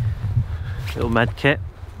 Little med kit.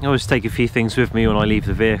 I always take a few things with me when I leave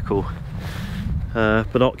the vehicle.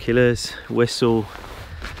 Binoculars, whistle,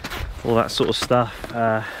 all that sort of stuff.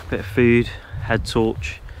 Bit of food, head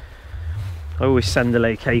torch. I always send the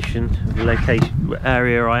location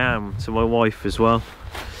area I am to my wife as well.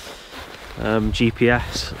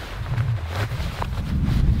 GPS,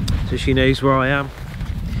 so she knows where I am.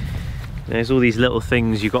 There's all these little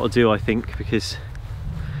things you've got to do, I think, because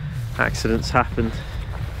accidents happen.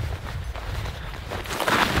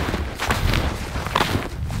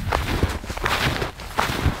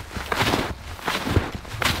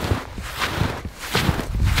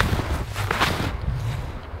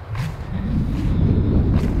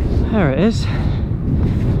 There it is.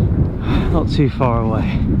 Not too far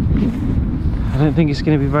away. I don't think it's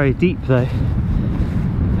going to be very deep though,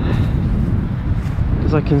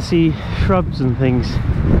 because I can see shrubs and things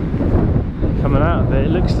coming out of it. It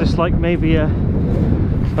looks just like maybe a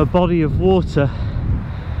body of water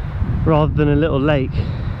rather than a little lake.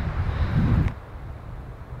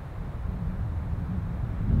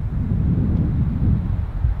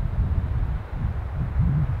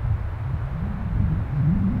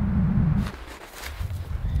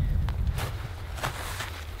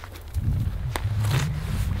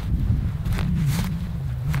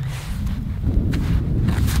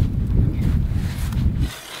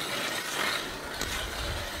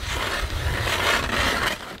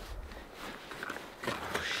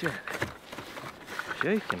 Shit.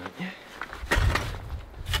 Joking, aren't you?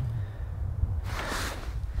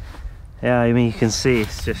 Yeah, I mean, you can see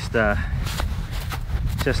it's just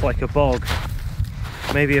like a bog.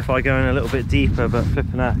 Maybe if I go in a little bit deeper, but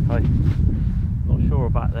flipping heck, I'm not sure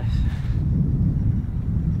about this.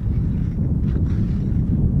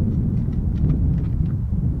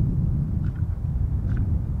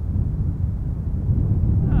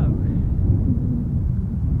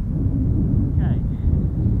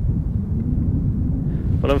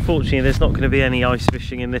 Well, unfortunately there's not going to be any ice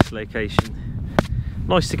fishing in this location.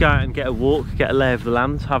 Nice to go out and get a walk, get a lay of the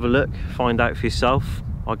land, have a look, find out for yourself.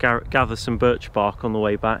 I'll gather some birch bark on the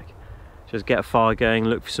way back, just get a fire going,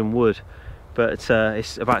 look for some wood. But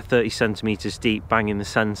it's about 30 centimetres deep, bang in the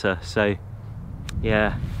centre, so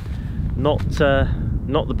yeah, not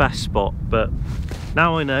the best spot, but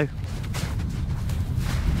now I know.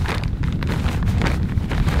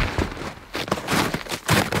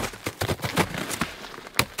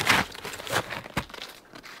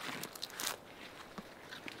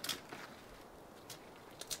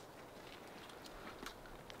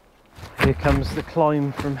 Here comes the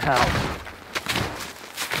climb from hell.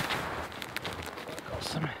 Got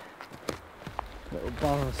some little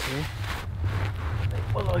bars here.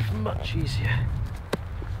 Make my life much easier.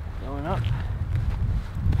 Going up.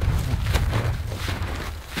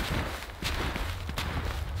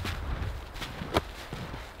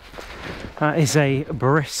 That is a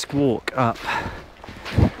brisk walk up.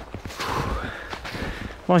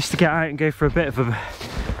 Nice to get out and go for a bit of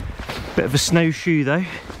a snowshoe though.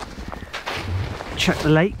 Check the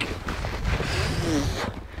lake.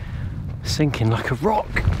 Sinking like a rock.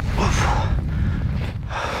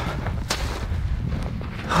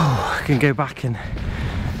 Oh, I can go back and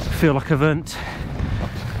feel like I've earned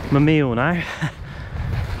my meal now.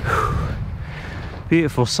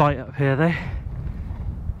 Beautiful sight up here though.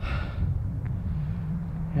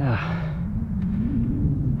 Yeah.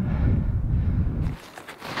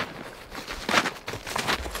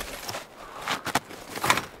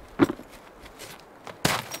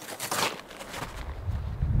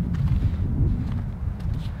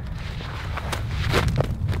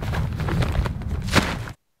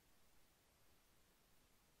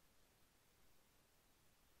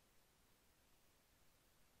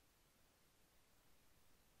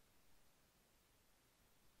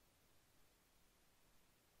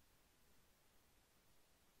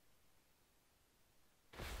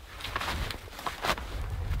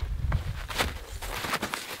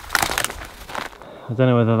 I don't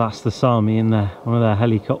know whether that's the Sami in there, one of their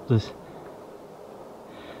helicopters.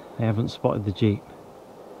 They haven't spotted the Jeep.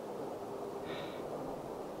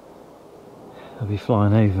 They'll be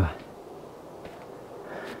flying over.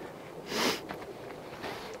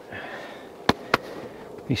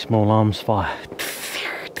 These small arms fire.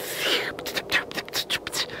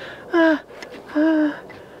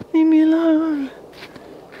 Leave me alone.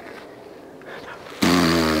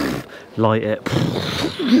 Light it.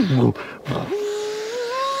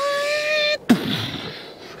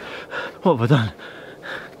 What have I done?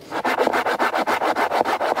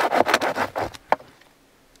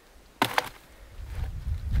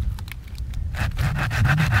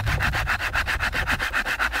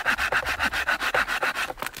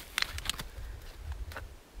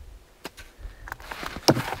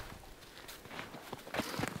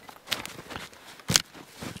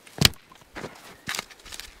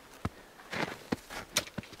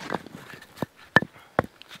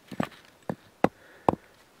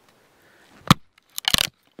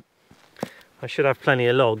 I should have plenty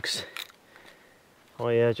of logs.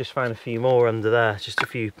 I just found a few more under there, just a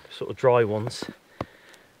few sort of dry ones.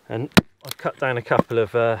 And I've cut down a couple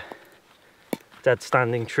of dead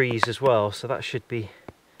standing trees as well, so that should be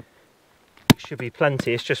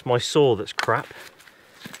plenty. It's just my saw that's crap,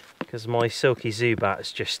 because my Silky Zubat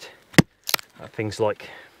is just, that thing's like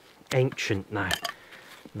ancient now,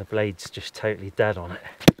 and the blade's just totally dead on it.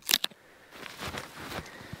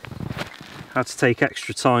 Had to take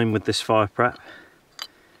extra time with this fire prep.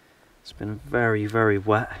 It's been very, very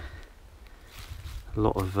wet. A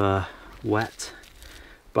lot of wet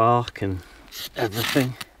bark and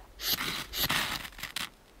everything.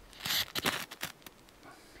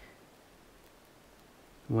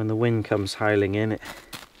 When the wind comes howling in,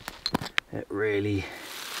 it really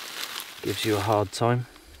gives you a hard time.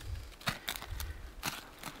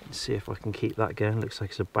 Let's see if I can keep that going. Looks like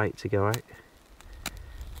it's about to go out.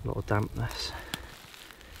 A lot of dampness.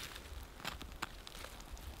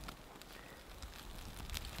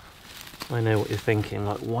 I know what you're thinking,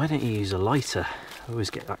 like, why don't you use a lighter? I always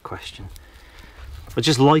get that question. I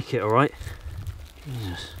just like it, alright?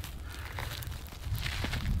 Jesus.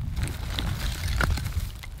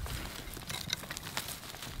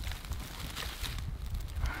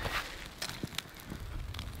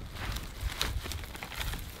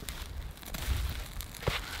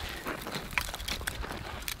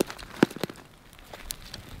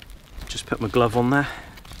 Just put my glove on there.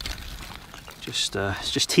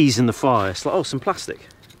 It's just teasing the fire. It's like, oh, some plastic,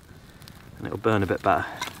 and it'll burn a bit better.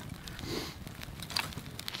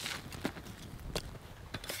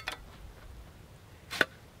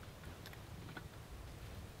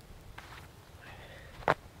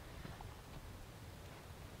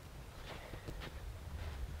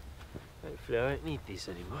 Hopefully I won't need these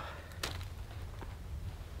anymore.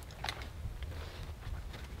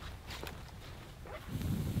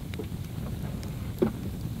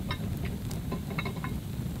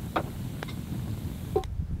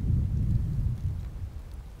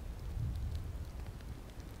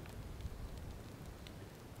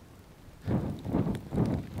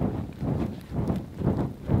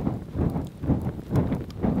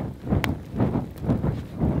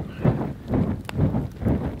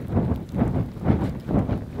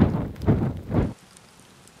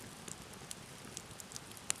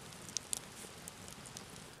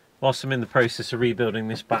 Whilst I'm in the process of rebuilding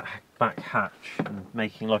this back hatch and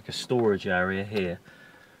making like a storage area here,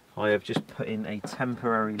 I have just put in a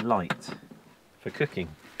temporary light for cooking,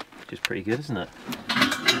 which is pretty good, isn't it?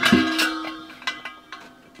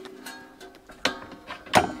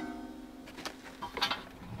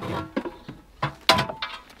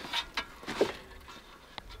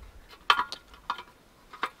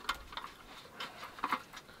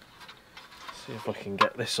 See if I can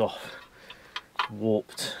get this off.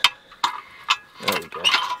 Warped. There we go.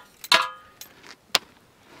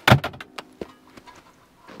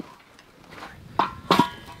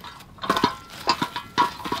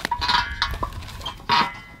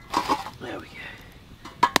 There we go.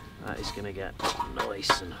 That is going to get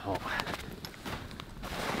nice and hot.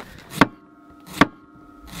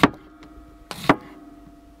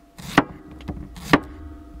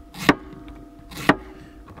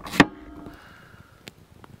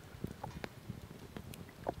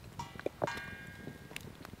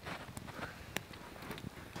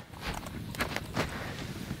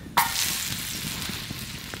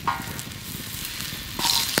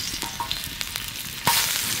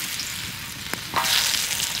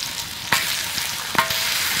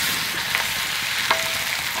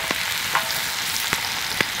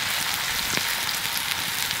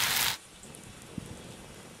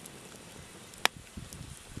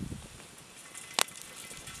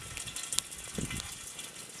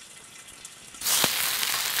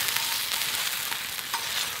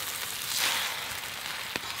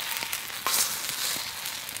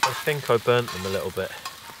 I think I burnt them a little bit.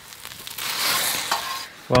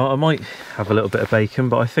 Well, I might have a little bit of bacon,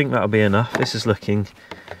 but I think that'll be enough. This is looking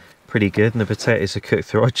pretty good, and the potatoes are cooked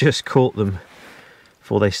through. I just caught them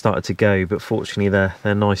before they started to go, but fortunately they're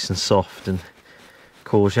nice and soft, and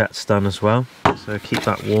courgette's done as well, so keep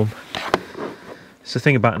that warm. So the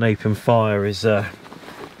thing about an open fire is,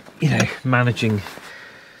 you know, managing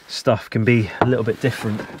stuff can be a little bit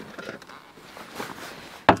different.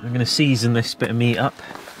 I'm going to season this bit of meat up.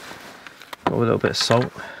 Got a little bit of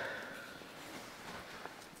salt.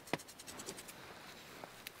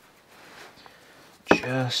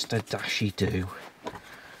 Just a dashy do.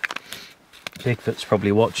 Bigfoot's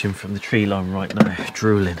probably watching from the tree line right now,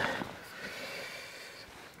 drooling.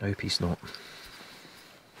 Hope he's not.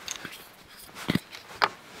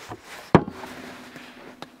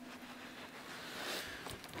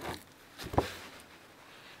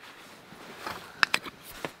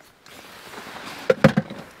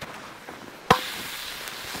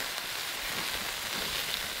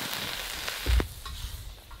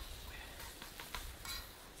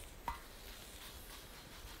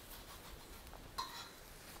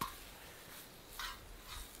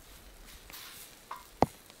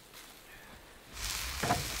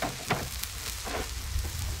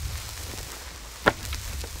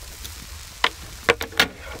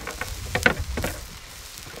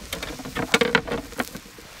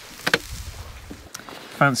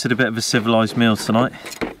 fancied a bit of a civilised meal tonight.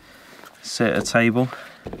 Sit at a table.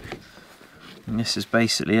 And this is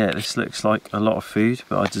basically it. This looks like a lot of food,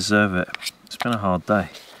 but I deserve it. It's been a hard day.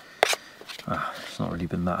 It's not really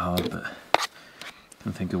been that hard, but I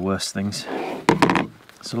can think of worse things.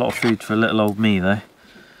 It's a lot of food for little old me though.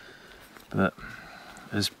 But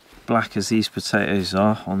as black as these potatoes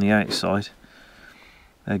are on the outside,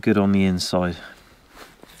 they're good on the inside.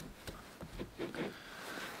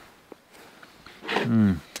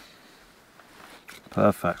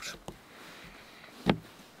 Perfect.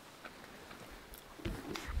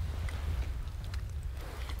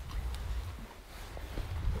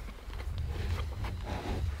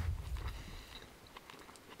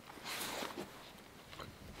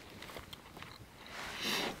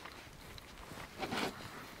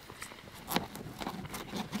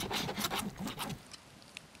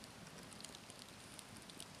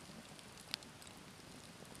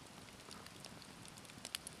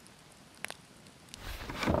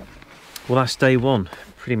 Well, that's day one,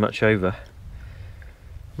 pretty much over.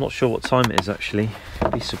 I'm not sure what time it is actually.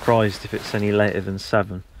 I'd be surprised if it's any later than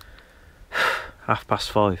 7.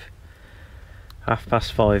 5:30.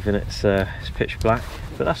 5:30 and it's pitch black,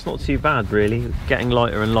 but that's not too bad really. Getting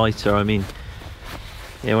lighter and lighter. I mean,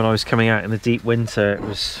 yeah, when I was coming out in the deep winter, it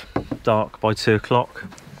was dark by 2 o'clock.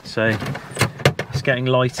 So it's getting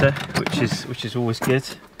lighter, which is always good.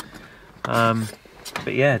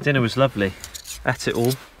 But yeah, dinner was lovely. Ate it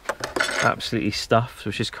all. Absolutely stuffed,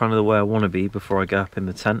 which is kind of the way I want to be before I go up in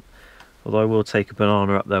the tent. Although I will take a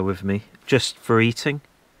banana up there with me, just for eating.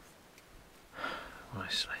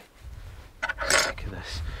 Honestly, look at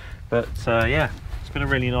this. But yeah, it's been a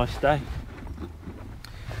really nice day.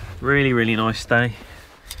 Really nice day.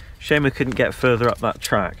 Shame I couldn't get further up that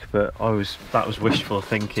track, but that was wishful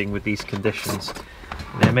thinking with these conditions.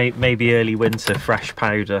 You know, maybe early winter, fresh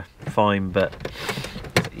powder, fine, but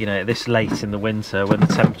you know, this late in the winter when the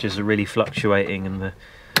temperatures are really fluctuating and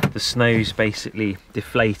the snow's basically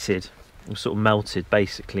deflated or sort of melted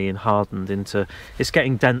basically and hardened into, it's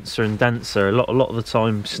getting denser and denser. A lot of the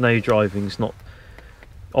time snow driving's not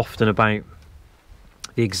often about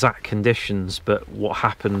the exact conditions, but what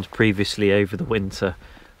happened previously over the winter,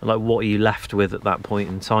 and like what are you left with at that point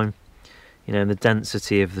in time. You know, and the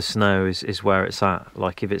density of the snow is where it's at.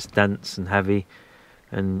 Like if it's dense and heavy,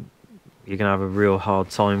 and you're gonna have a real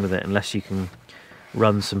hard time with it unless you can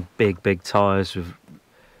run some big tyres with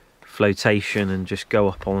flotation and just go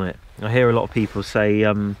up on it. I hear a lot of people say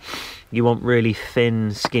you want really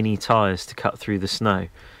thin, skinny tyres to cut through the snow,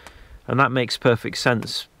 and that makes perfect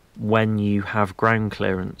sense when you have ground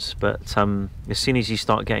clearance. But as soon as you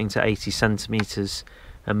start getting to 80 centimetres,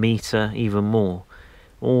 a metre, even more,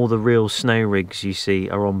 all the real snow rigs you see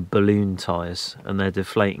are on balloon tyres, and they're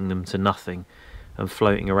deflating them to nothing and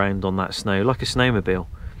floating around on that snow like a snowmobile.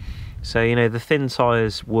 So you know, the thin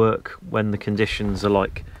tyres work when the conditions are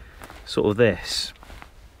like sort of this,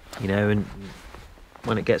 you know, and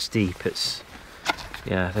when it gets deep, it's,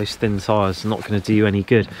 yeah, those thin tyres are not going to do you any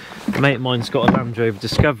good. A mate of mine's got a Land Rover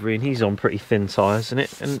Discovery and he's on pretty thin tyres, and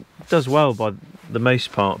it does well by the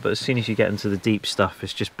most part, but as soon as you get into the deep stuff,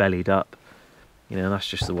 it's just bellied up. You know, that's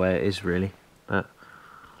just the way it is really. I'm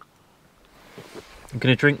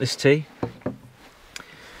going to drink this tea.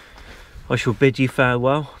 I shall bid you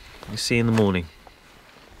farewell and see you in the morning.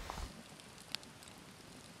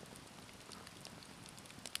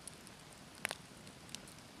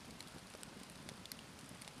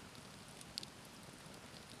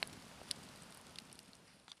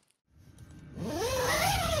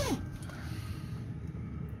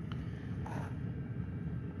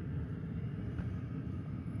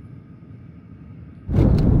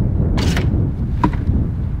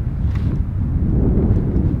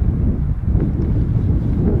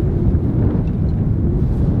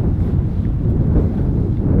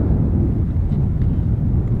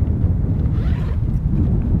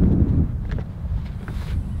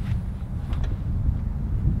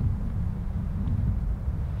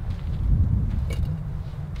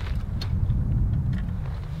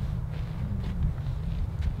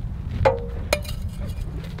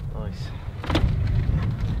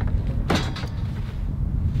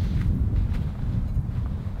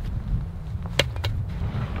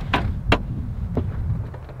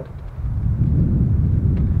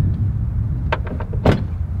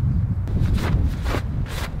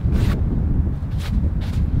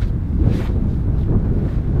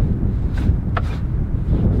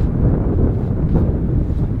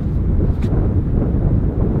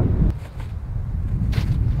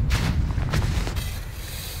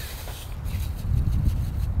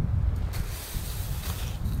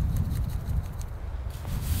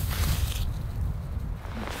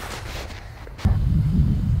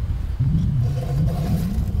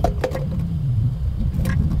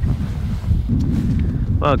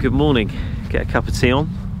 Well, good morning. Get a cup of tea on.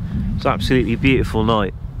 It's an absolutely beautiful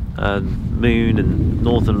night. Moon and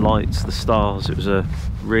northern lights, the stars. It was a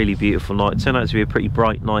really beautiful night. It turned out to be a pretty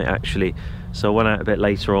bright night actually. So I went out a bit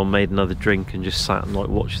later on, made another drink and just sat and like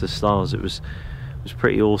watched the stars. It was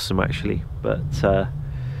pretty awesome actually. But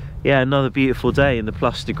yeah, another beautiful day in the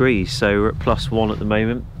plus degrees. So we're at +1 at the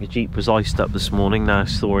moment. The Jeep was iced up this morning, now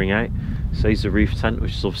it's thawing out. So here's the roof tent,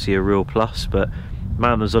 which is obviously a real plus. But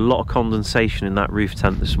man, there's a lot of condensation in that roof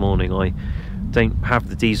tent this morning. I don't have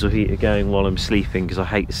the diesel heater going while I'm sleeping because I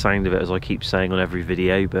hate the sound of it, as I keep saying on every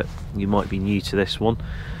video, but you might be new to this one.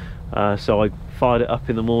 So I fired it up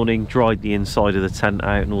in the morning, dried the inside of the tent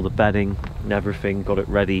out and all the bedding and everything, got it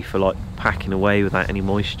ready for like packing away without any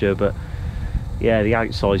moisture. But yeah, the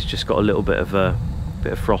outside's just got a little bit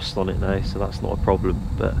of frost on it now, so that's not a problem.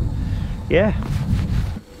 But yeah.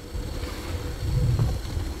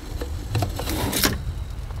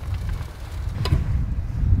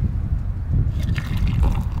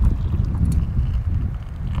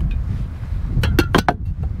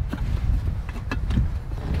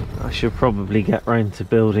 I should probably get round to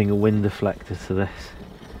building a wind deflector to this.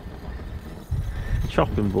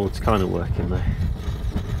 Chopping board's kind of working though.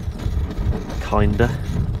 Kinda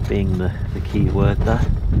being the key word there.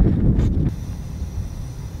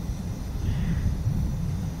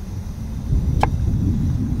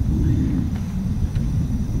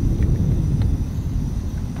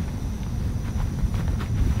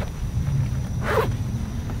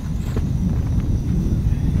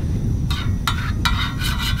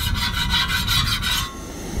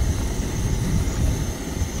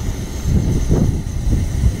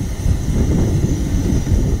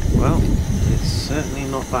 Certainly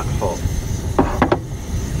not that hot.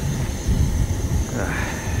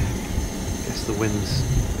 Guess the wind's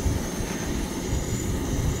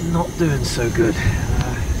not doing so good.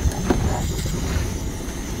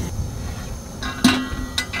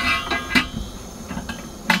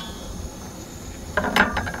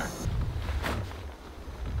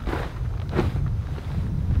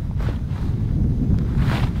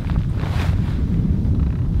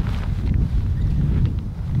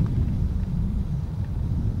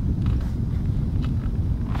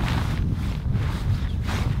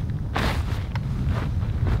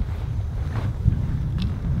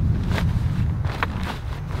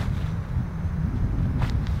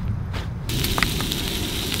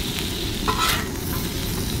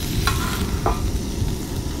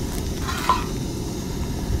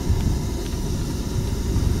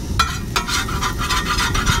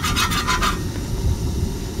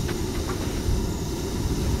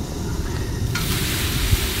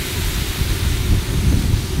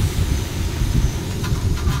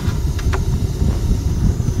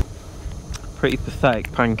 Pretty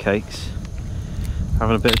pathetic pancakes.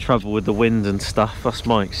 Having a bit of trouble with the wind and stuff. That's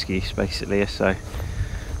my excuse basically, so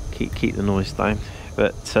keep the noise down.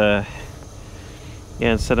 But yeah,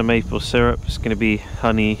 instead of maple syrup, it's going to be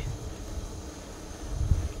honey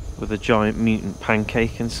with a giant mutant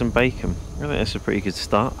pancake and some bacon. I think that's a pretty good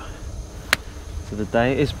start to the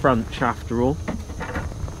day. It is brunch after all.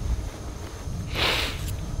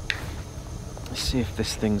 Let's see if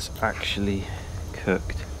this thing's actually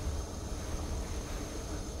cooked.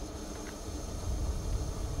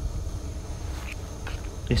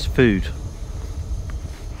 It's food.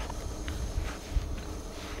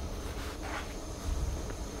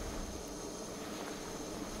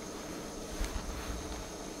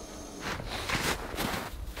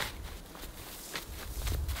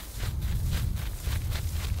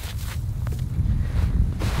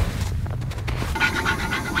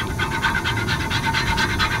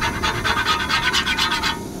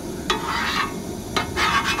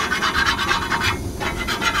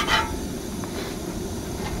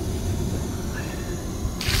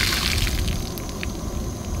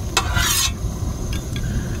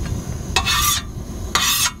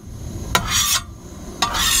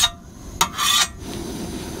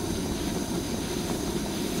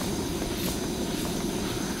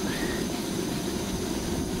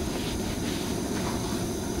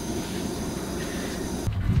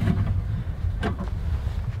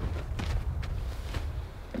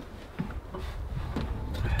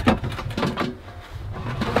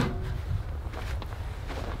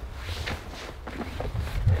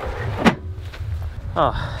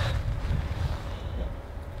 Oh,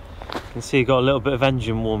 you can see you've got a little bit of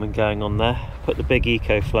engine warming going on there. Put the big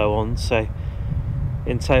EcoFlow on, so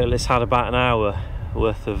in total it's had about an hour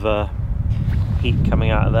worth of heat coming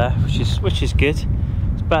out of there, which is good.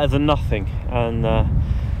 It's better than nothing. And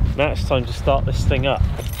now it's time to start this thing up.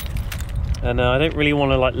 And I don't really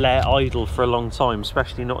want to like let it idle for a long time,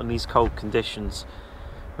 especially not in these cold conditions.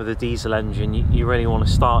 with a diesel engine, you really want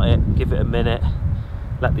to start it, give it a minute,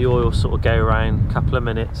 let the oil sort of go around a couple of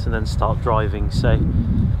minutes, and then start driving. So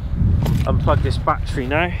unplug this battery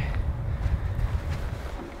now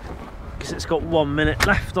because it's got 1 minute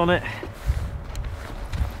left on it,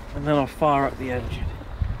 and then I'll fire up the engine.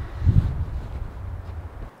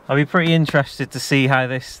 I'll be pretty interested to see how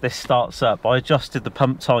this starts up. I adjusted the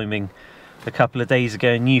pump timing a couple of days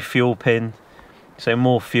ago, new fuel pin, so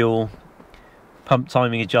more fuel, pump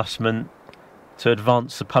timing adjustment to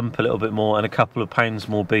advance the pump a little bit more, and a couple of pounds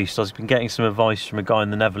more boost. I've been getting some advice from a guy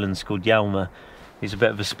in the Netherlands called Jelmer. He's a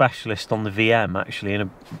bit of a specialist on the VM actually, and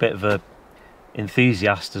a bit of a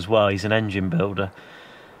enthusiast as well. He's an engine builder,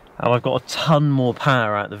 and I've got a ton more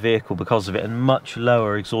power out of the vehicle because of it, and much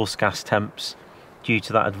lower exhaust gas temps due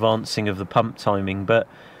to that advancing of the pump timing. But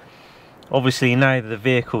obviously now that the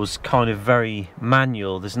vehicle's kind of very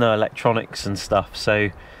manual, there's no electronics and stuff, so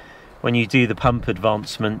when you do the pump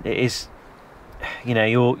advancement, it is, you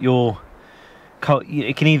know,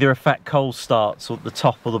 it can either affect cold starts or the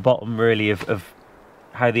top or the bottom really of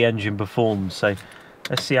how the engine performs. So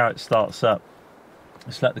let's see how it starts up.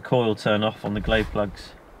 Let's let the coil turn off on the glow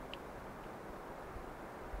plugs.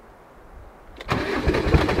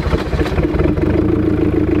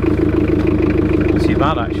 Not too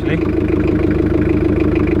bad actually.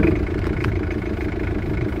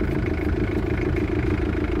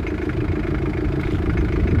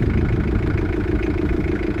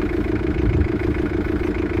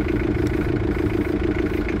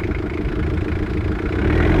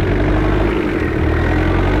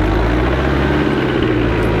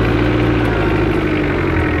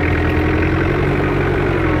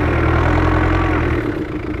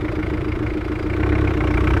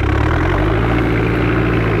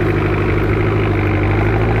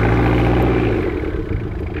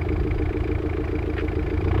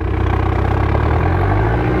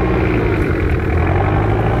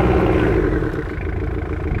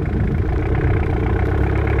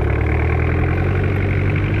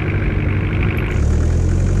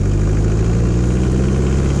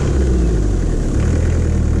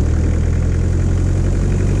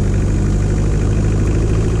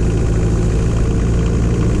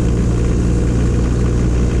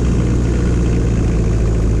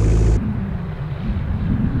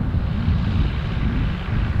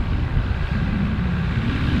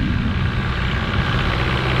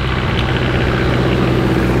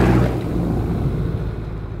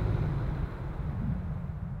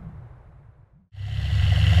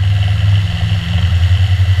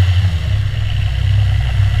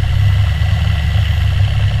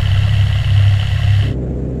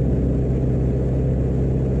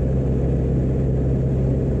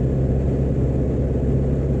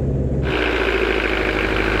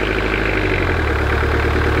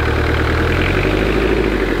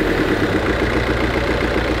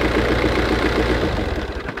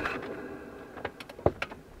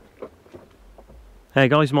 Hey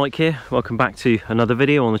guys, Mike here. Welcome back to another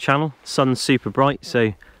video on the channel. Sun's super bright,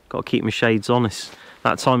 so got to keep my shades on. It's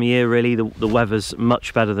that time of year really. The weather's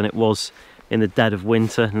much better than it was in the dead of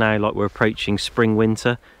winter. Now, like, we're approaching spring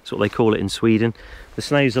winter. That's what they call it in Sweden. The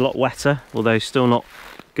snow's a lot wetter, although still not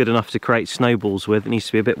good enough to create snowballs with. It needs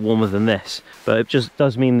to be a bit warmer than this, but it just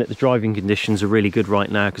does mean that the driving conditions are really good right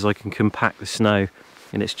now because I can compact the snow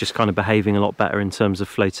and it's just kind of behaving a lot better in terms of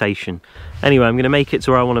flotation. Anyway, I'm going to make it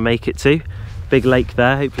to where I want to make it to. Big lake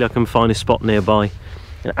there. Hopefully I can find a spot nearby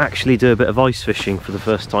and actually do a bit of ice fishing for the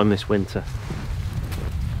first time this winter.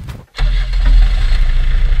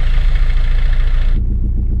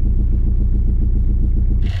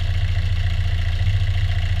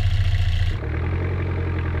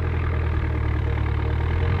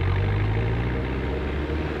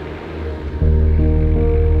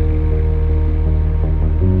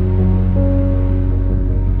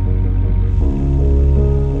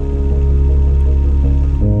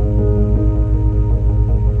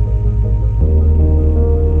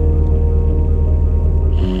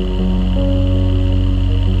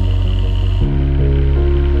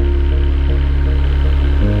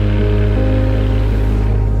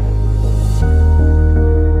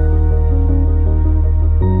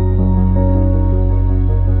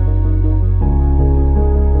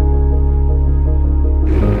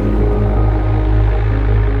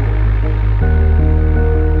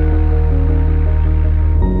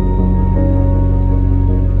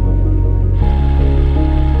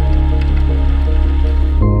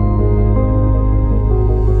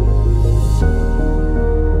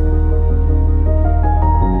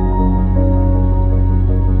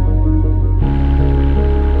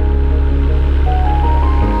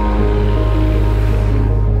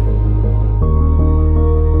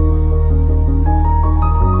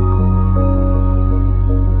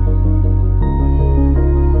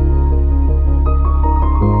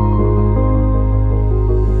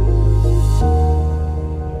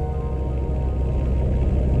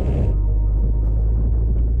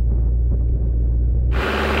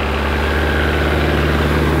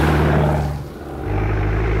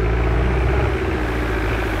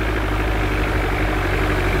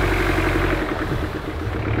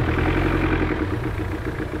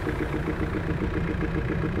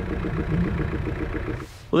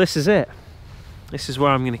 this is it. This is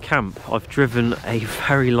where I'm going to camp. I've driven a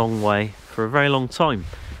very long way for a very long time.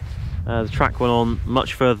 The track went on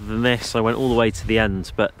much further than this. I went all the way to the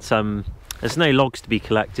end, but there's no logs to be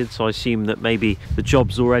collected, so I assume that maybe the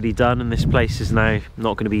job's already done and this place is now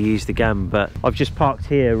not going to be used again. But I've just parked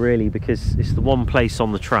here really because it's the one place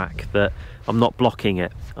on the track that I'm not blocking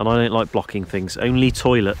it, and I don't like blocking things. Only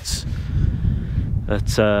toilets at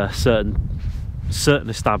certain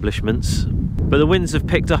establishments. But the winds have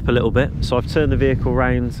picked up a little bit, so I've turned the vehicle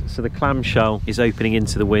round so the clamshell is opening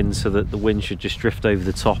into the wind, so that the wind should just drift over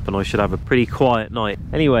the top and I should have a pretty quiet night.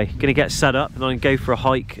 Anyway, gonna get set up and I'm gonna go for a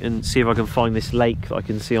hike and see if I can find this lake that I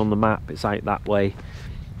can see on the map. It's out that way.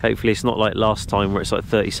 Hopefully it's not like last time where it's like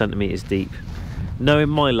 30 centimeters deep. Knowing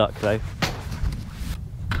my luck though.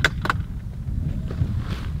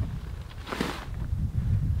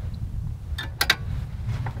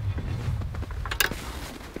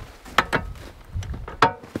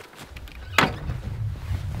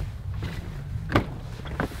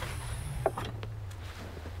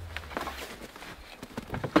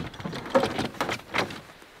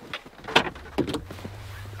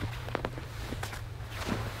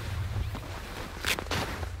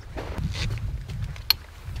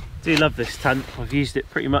 I do love this tent. I've used it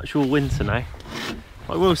pretty much all winter now.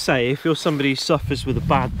 I will say, if you're somebody who suffers with a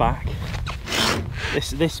bad back,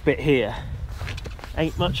 this bit here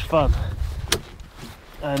ain't much fun.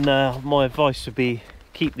 And my advice would be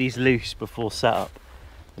keep these loose before setup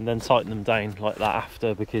and then tighten them down like that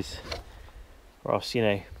after, because or else, you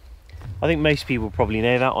know, I think most people probably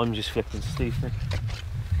know that. I'm just flipping stupid.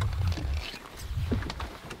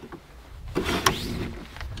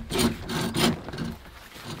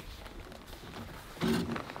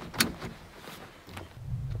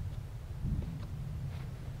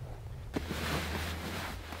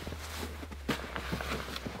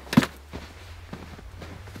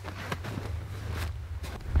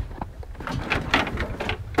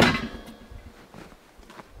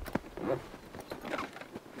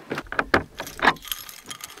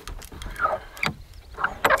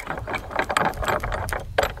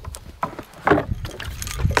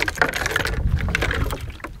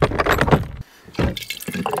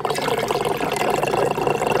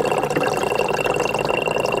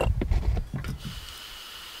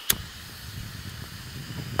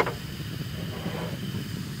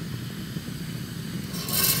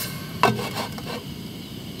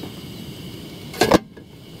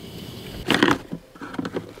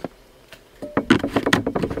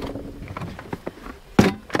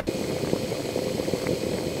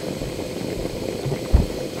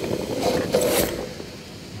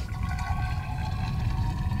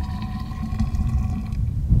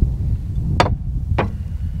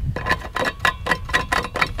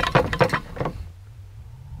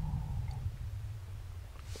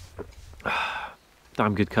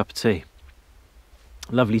 Damn good cup of tea.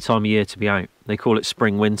 Lovely time of year to be out. They call it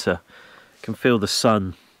spring winter. Can feel the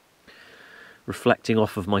sun reflecting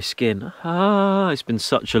off of my skin. It's been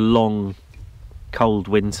such a long cold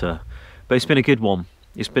winter, but it's been a good one.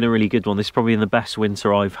 It's been a really good one. This is probably the best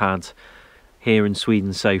winter I've had here in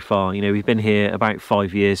Sweden so far. You know, we've been here about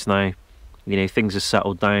 5 years now. You know, things have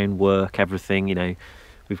settled down, work, everything, you know,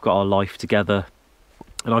 we've got our life together,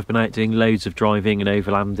 and I've been out doing loads of driving and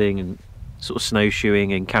overlanding and sort of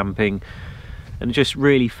snowshoeing and camping, and it just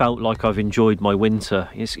really felt like I've enjoyed my winter.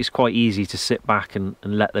 It's quite easy to sit back and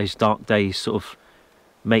let those dark days sort of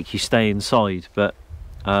make you stay inside, but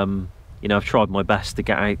you know, I've tried my best to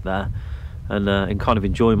get out there and kind of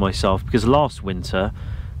enjoy myself, because last winter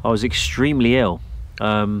I was extremely ill.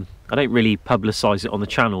 I don't really publicise it on the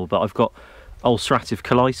channel, but I've got ulcerative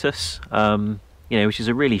colitis, you know, which is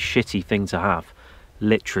a really shitty thing to have,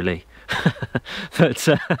 literally. But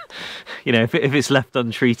you know, if it's left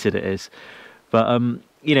untreated, it is. But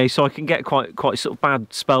you know, so I can get quite sort of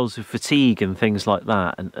bad spells of fatigue and things like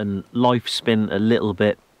that, and life's been a little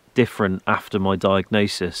bit different after my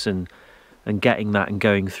diagnosis, and getting that and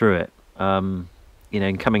going through it, you know,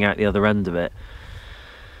 and coming out the other end of it.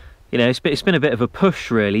 You know, it's been a bit of a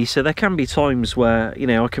push really, so there can be times where, you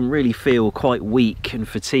know, I can really feel quite weak and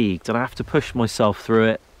fatigued, and I have to push myself through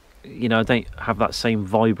it. You know, I don't have that same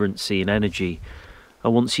vibrancy and energy I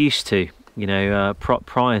once used to, you know,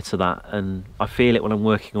 prior to that, and I feel it when I'm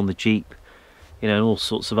working on the Jeep, you know, and all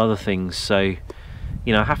sorts of other things. So,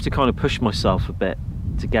 you know, I have to kind of push myself a bit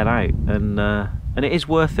to get out, and it is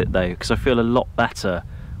worth it though, because I feel a lot better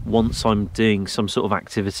once I'm doing some sort of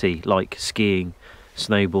activity like skiing,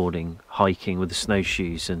 snowboarding, hiking with the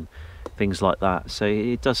snowshoes and things like that. So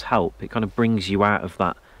it does help. It kind of brings you out of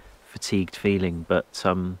that fatigued feeling. But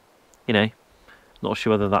you know, not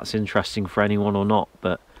sure whether that's interesting for anyone or not,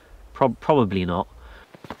 but Probably not.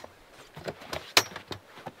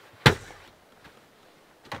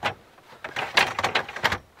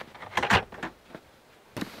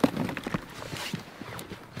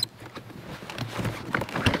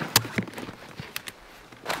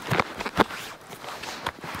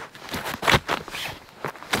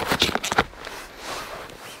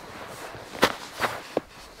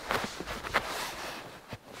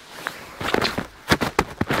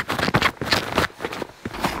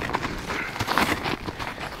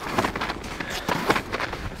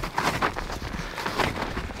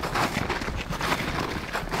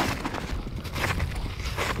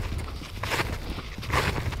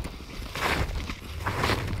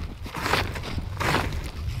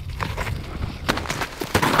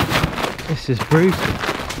 This is brutal.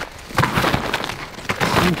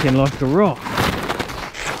 Sinking like a rock.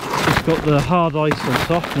 It's got the hard ice on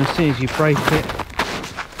top, and as soon as you break it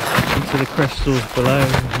into the crystals below,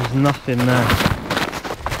 there's nothing there.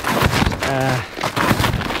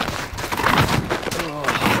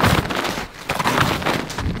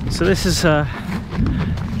 So this has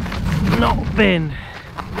not been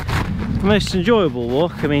the most enjoyable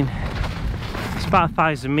walk. I mean, it's about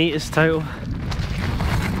 1,000 meters total.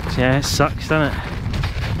 Yeah, it sucks, doesn't it?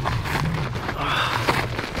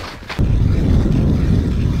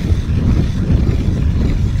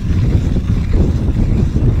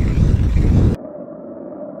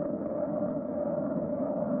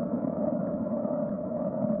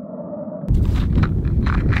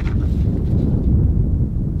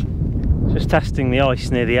 Just testing the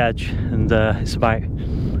ice near the edge, and it's about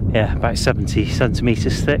 70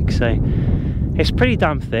 centimeters thick, so it's pretty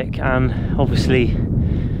damn thick. And obviously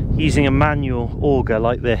using a manual auger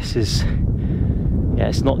like this is, yeah,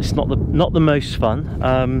 it's not the most fun.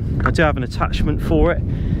 I do have an attachment for it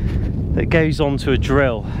that goes onto a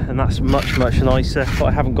drill, and that's much nicer, but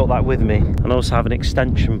I haven't got that with me. And I also have an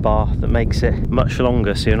extension bar that makes it much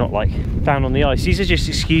longer, so you're not like down on the ice. These are just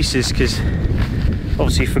excuses because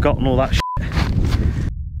obviously you've forgotten all that shit.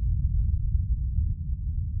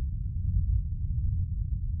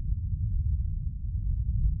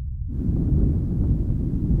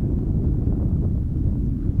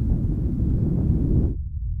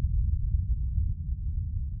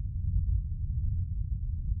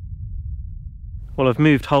 Well, I've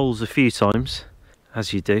moved holes a few times,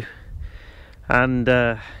 as you do, and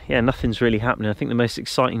yeah, nothing's really happening. I think the most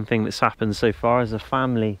exciting thing that's happened so far is a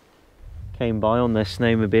family came by on their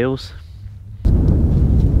snowmobiles.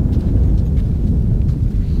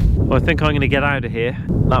 Well, I think I'm going to get out of here.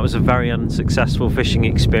 That was a very unsuccessful fishing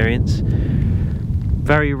experience.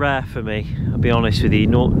 Very rare for me, I'll be honest with you.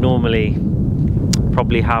 Normally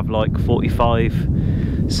probably have like 45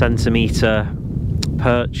 centimetre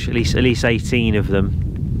perch, at least 18 of them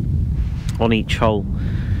on each hole.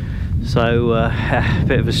 So a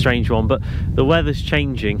bit of a strange one, but the weather's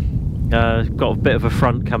changing. Got a bit of a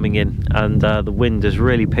front coming in, and the wind has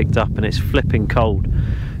really picked up, and it's flipping cold.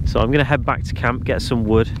 So I'm going to head back to camp, get some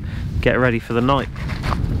wood, get ready for the night.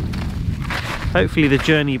 Hopefully the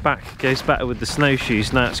journey back goes better with the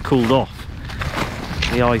snowshoes now it's cooled off.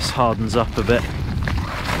 The ice hardens up a bit.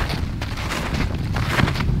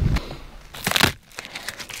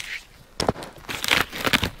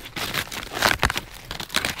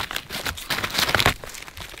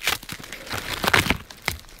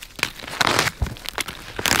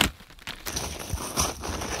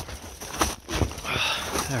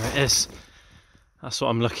 There it is. That's what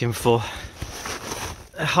I'm looking for.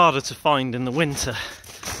 They're harder to find in the winter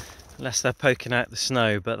unless they're poking out the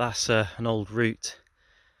snow, but that's an old root,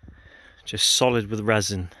 just solid with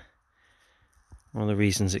resin. One of the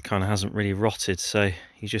reasons it kind of hasn't really rotted. So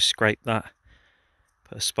you just scrape that,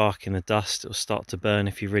 put a spark in the dust, it'll start to burn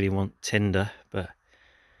if you really want tinder, but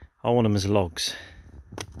I want them as logs.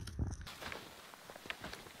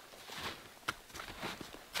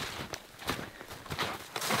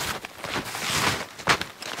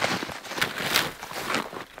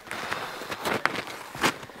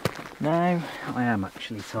 Now I am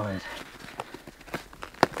actually tired.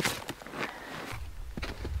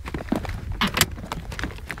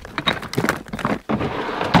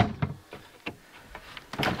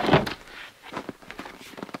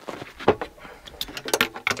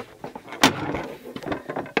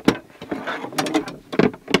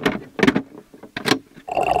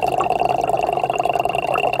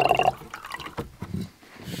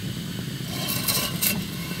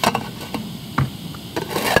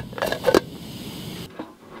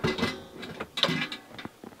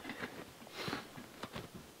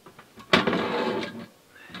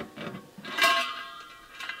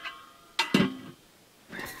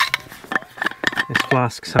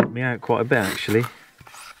 flasks helped me out quite a bit actually.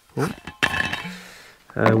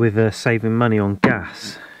 With saving money on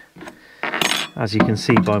gas. As you can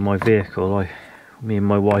see by my vehicle, me and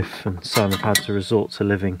my wife and son have had to resort to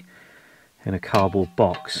living in a cardboard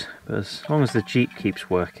box, but as long as the Jeep keeps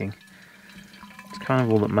working, it's kind of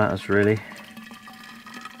all that matters really.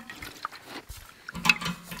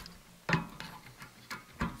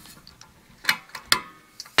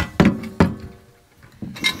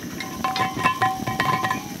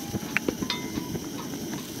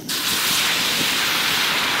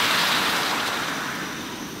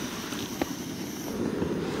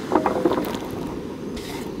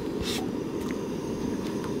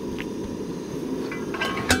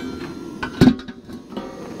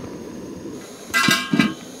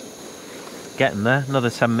 Getting there,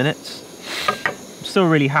 another 10 minutes. I'm still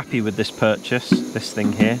really happy with this purchase, this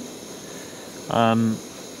thing here.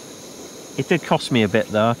 It did cost me a bit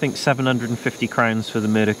though. I think 750 crowns for the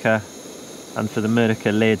Murica, and for the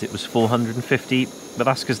Murica lid it was 450, but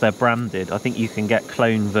that's because they're branded. I think you can get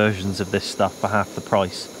clone versions of this stuff for half the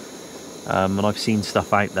price. And I've seen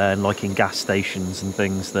stuff out there like in gas stations and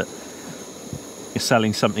things that is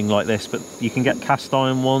selling something like this, but you can get cast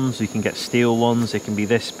iron ones, you can get steel ones. They can be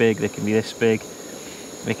this big, they can be this big,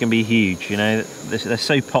 they can be huge, you know. They're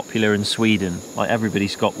so popular in Sweden, like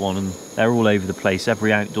everybody's got one, and they're all over the place.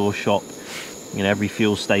 Every outdoor shop, you know, every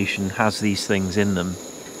fuel station has these things in them,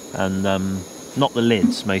 and not the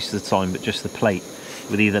lids most of the time, but just the plate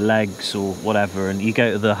with either legs or whatever. And you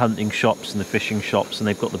go to the hunting shops and the fishing shops and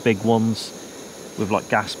they've got the big ones with like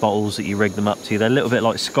gas bottles that you rig them up to. They're a little bit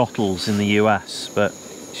like scottles in the US, but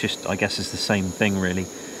it's just, I guess it's the same thing really.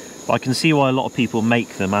 But I can see why a lot of people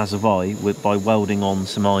make them, as have I, by welding on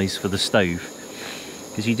some eyes for the stove,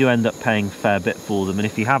 because you do end up paying a fair bit for them. And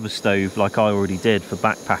if you have a stove like I already did for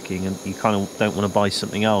backpacking and you kind of don't want to buy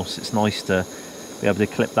something else, it's nice to be able to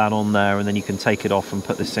clip that on there, and then you can take it off and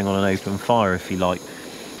put this thing on an open fire if you like.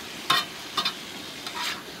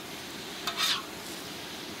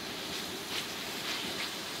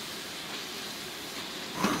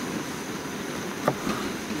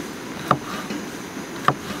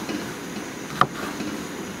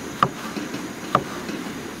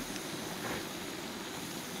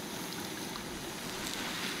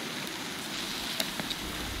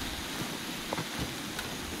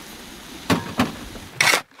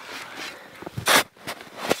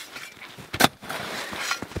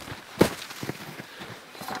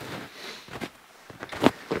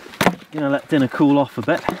 Gonna let dinner cool off a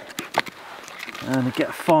bit and get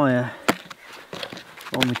a fire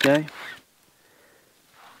on the go.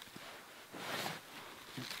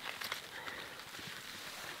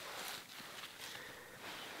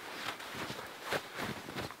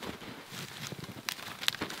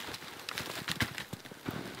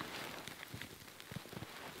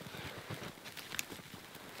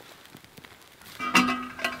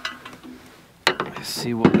 Let's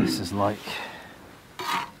see what this is like.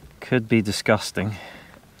 Could be disgusting.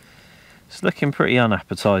 It's looking pretty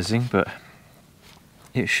unappetizing, but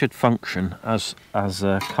it should function as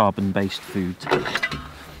a carbon-based food.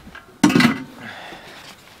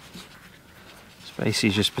 It's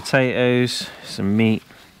basically just potatoes, some meat,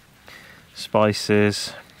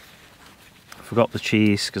 spices. I forgot the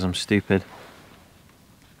cheese because I'm stupid.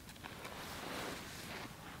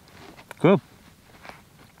 Good.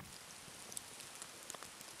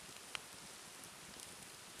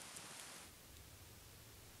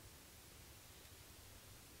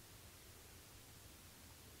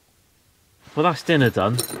 Well, that's dinner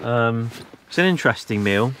done. It's an interesting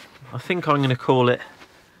meal. I think I'm going to call it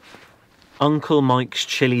Uncle Mike's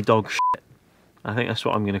chili dog shit. I think that's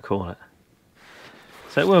what I'm going to call it.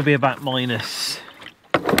 So it will be about minus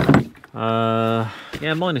 12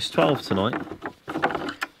 tonight.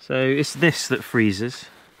 So it's this that freezes.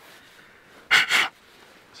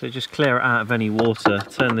 So just clear it out of any water,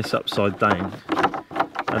 turn this upside down,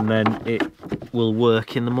 and then it will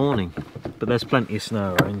work in the morning. But there's plenty of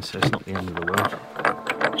snow around, so it's not the end of the world.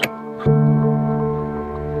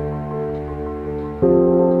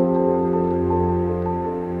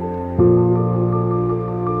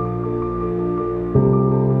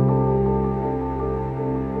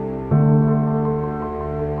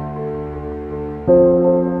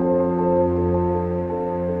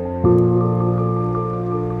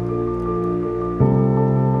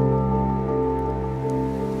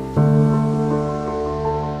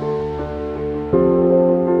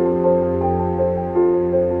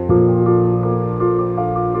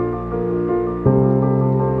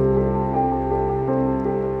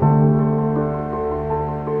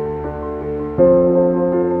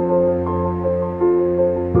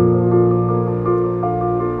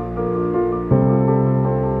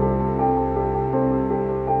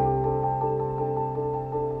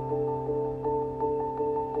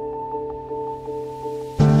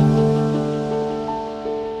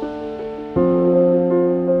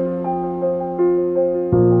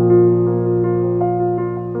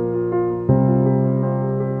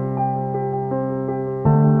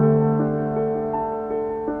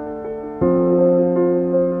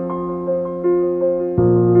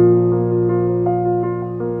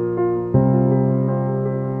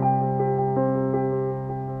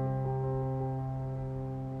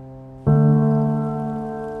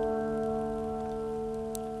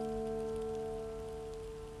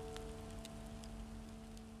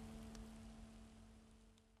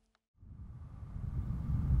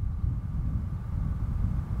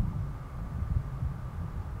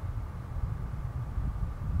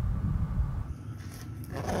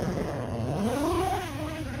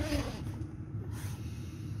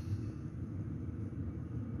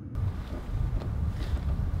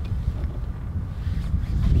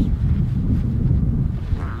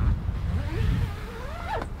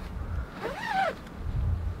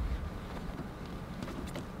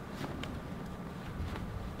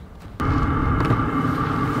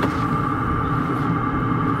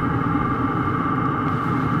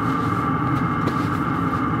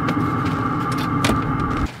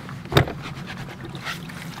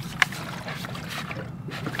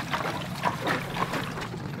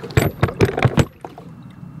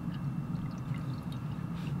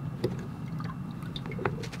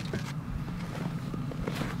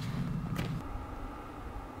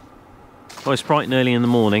 Well, it's bright and early in the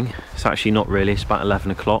morning. It's actually not really, it's about 11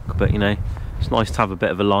 o'clock, but you know, it's nice to have a bit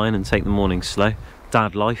of a lie-in and take the morning slow.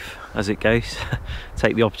 Dad life, as it goes.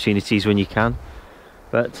 Take the opportunities when you can.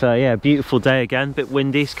 But yeah, beautiful day again, bit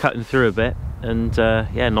windy, it's cutting through a bit, and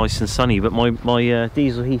yeah, nice and sunny. But my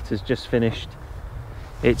diesel heater's just finished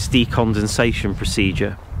its decondensation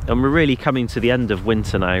procedure, and we're really coming to the end of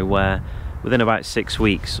winter now, where within about 6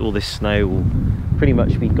 weeks all this snow will pretty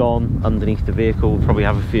much be gone underneath the vehicle. We'll probably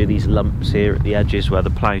have a few of these lumps here at the edges where the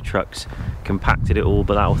plough trucks compacted it all,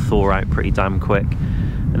 but that'll thaw out pretty damn quick,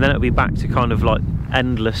 and then it'll be back to kind of like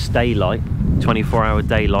endless daylight, 24-hour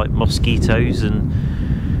daylight, mosquitoes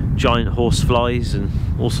and giant horseflies and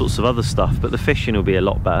all sorts of other stuff. But the fishing will be a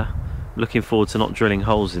lot better. I'm looking forward to not drilling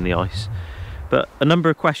holes in the ice. But a number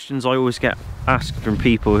of questions I always get asked from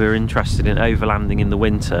people who are interested in overlanding in the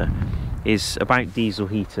winter is about diesel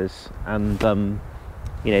heaters and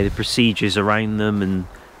you know, the procedures around them and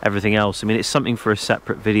everything else. I mean, it's something for a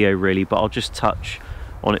separate video really, but I'll just touch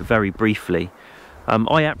on it very briefly.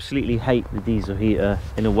 I absolutely hate the diesel heater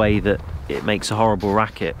in a way that it makes a horrible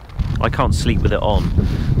racket. I can't sleep with it on,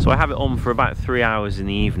 so I have it on for about 3 hours in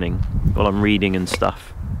the evening while I'm reading and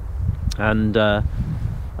stuff, and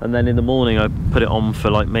then in the morning I put it on for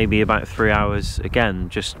like maybe about 3 hours again,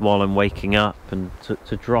 just while I'm waking up, and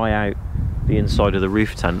to dry out the inside of the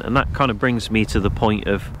roof tent. And that kind of brings me to the point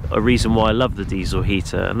of a reason why I love the diesel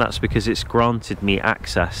heater, and that's because it's granted me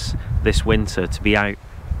access this winter to be out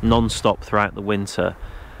non-stop throughout the winter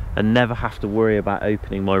and never have to worry about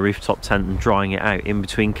opening my rooftop tent and drying it out in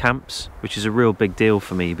between camps, which is a real big deal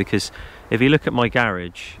for me, because if you look at my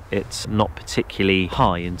garage, it's not particularly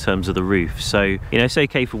high in terms of the roof. So, you know, it's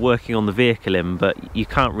okay for working on the vehicle in, but you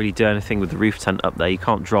can't really do anything with the roof tent up there. You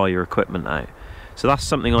can't dry your equipment out. So that's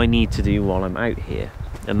something I need to do while I'm out here,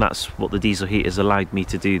 and that's what the diesel heater's allowed me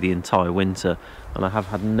to do the entire winter. And I have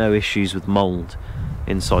had no issues with mould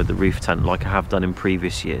inside the roof tent like I have done in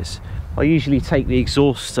previous years. I usually take the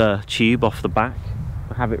exhaust tube off the back,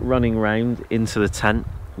 I have it running round into the tent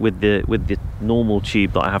with the normal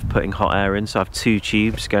tube that I have putting hot air in. So I have 2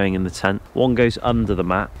 tubes going in the tent. One goes under the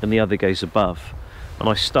mat and the other goes above, and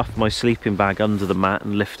I stuff my sleeping bag under the mat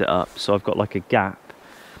and lift it up, so I've got like a gap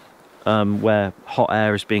where hot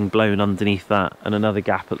air is being blown underneath that, and another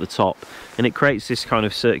gap at the top, and it creates this kind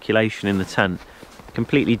of circulation in the tent,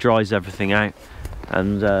 completely dries everything out.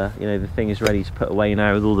 And you know, the thing is ready to put away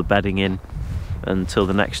now with all the bedding in until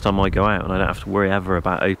the next time I go out, and I don't have to worry ever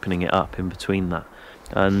about opening it up in between that.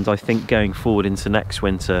 And I think going forward into next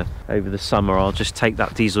winter, over the summer, I'll just take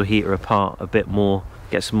that diesel heater apart a bit more,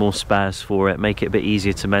 get some more spares for it, make it a bit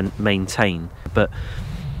easier to maintain. But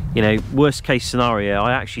you know, worst case scenario,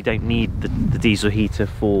 I actually don't need the diesel heater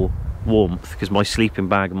for warmth, because my sleeping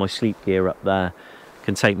bag and my sleep gear up there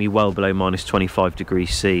can take me well below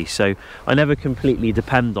 -25°C. So I never completely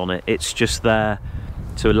depend on it. It's just there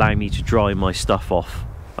to allow me to dry my stuff off.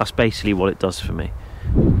 That's basically what it does for me.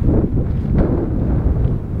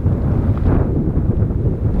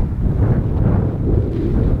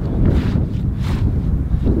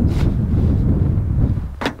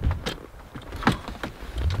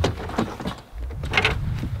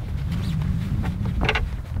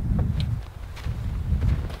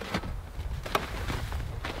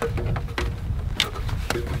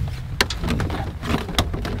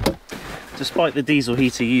 Despite the diesel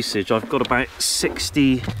heater usage, I've got about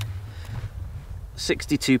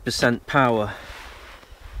 62% power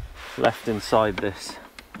left inside this,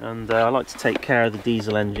 and I like to take care of the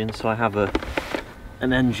diesel engine, so I have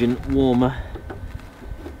an engine warmer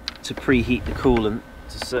to preheat the coolant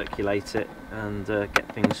to circulate it and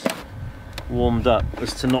get things warmed up,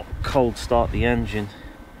 as to not cold start the engine.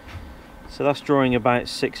 So that's drawing about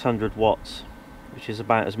 600 watts, which is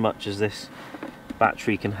about as much as this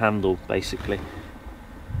battery can handle, basically.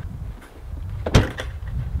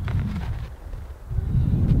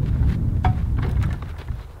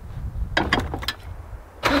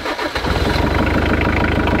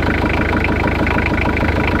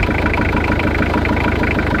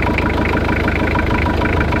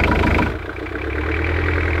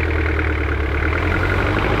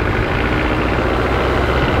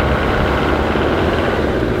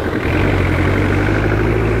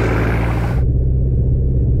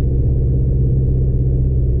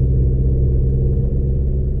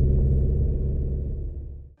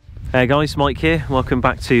 Hey guys, Mike here, welcome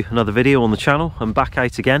back to another video on the channel. I'm back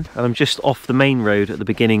out again, and I'm just off the main road at the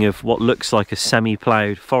beginning of what looks like a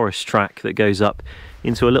semi-ploughed forest track that goes up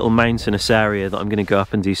into a little mountainous area that I'm going to go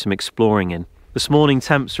up and do some exploring in. This morning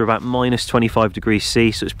temps are about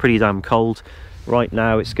 -25°C, so it's pretty damn cold. Right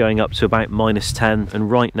now it's going up to about -10, and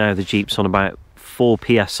right now the Jeep's on about 4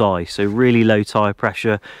 psi, so really low tyre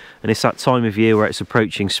pressure. And it's that time of year where it's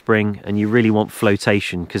approaching spring and you really want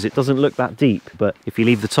flotation, because it doesn't look that deep, but if you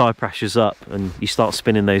leave the tyre pressures up and you start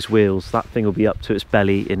spinning those wheels, that thing will be up to its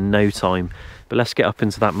belly in no time. But let's get up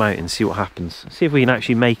into that mountain and see what happens. See if we can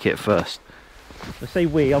actually make it first. I say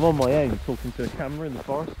we, I'm on my own talking to a camera in the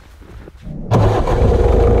forest.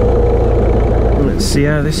 Let's see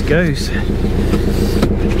how this goes.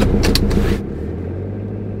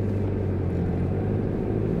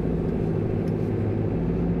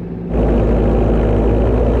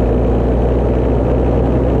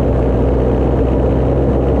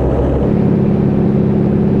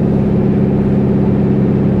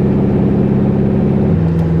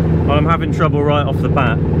 I'm having trouble right off the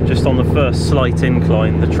bat, just on the first slight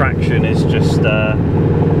incline. The traction is just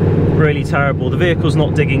really terrible. The vehicle's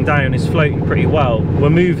not digging down, it's floating pretty well. We're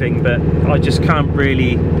moving, but I just can't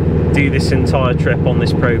really do this entire trip on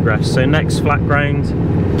this progress. So next flat ground,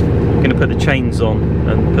 I'm going to put the chains on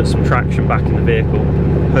and put some traction back in the vehicle,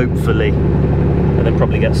 hopefully, and then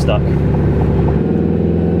probably get stuck.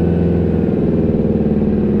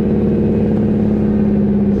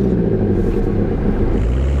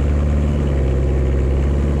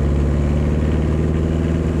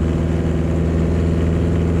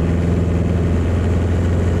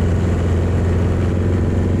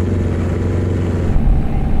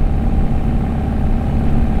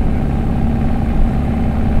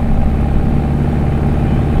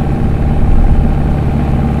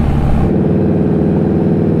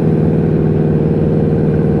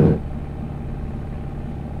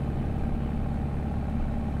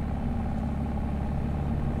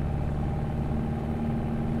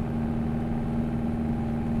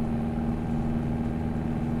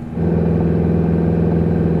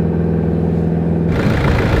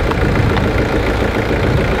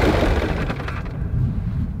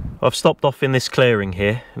 I've stopped off in this clearing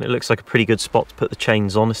here and it looks like a pretty good spot to put the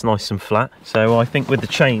chains on. It's nice and flat. So I think with the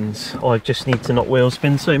chains, I just need to not wheel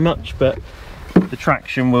spin so much, but the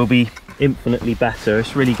traction will be infinitely better.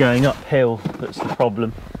 It's really going uphill that's the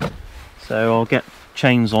problem. So I'll get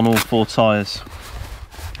chains on all 4 tyres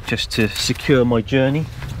just to secure my journey.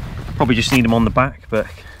 Probably just need them on the back, but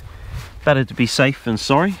better to be safe than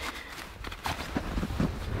sorry.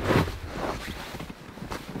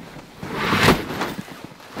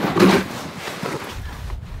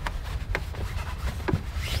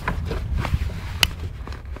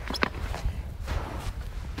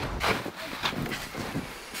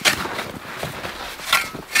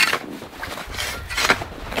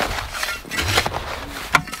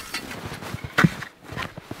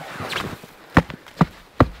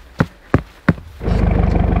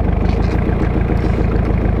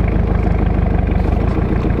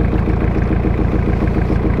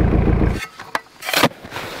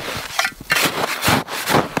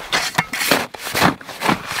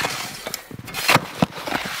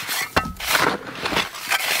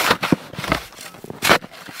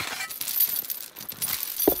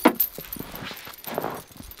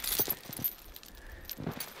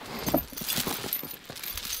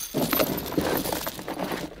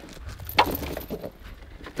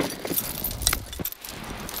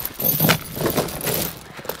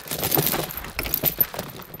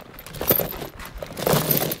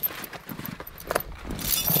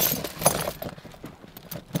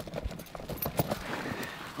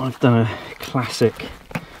 I've done a classic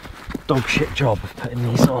dog shit job of putting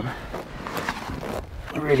these on.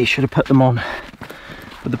 I really should have put them on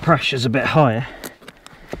with the pressures a bit higher,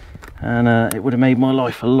 and it would have made my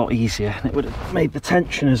life a lot easier, and it would have made the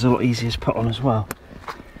tensioners a lot easier to put on as well.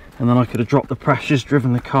 And then I could have dropped the pressures,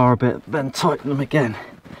 driven the car a bit, then tightened them again.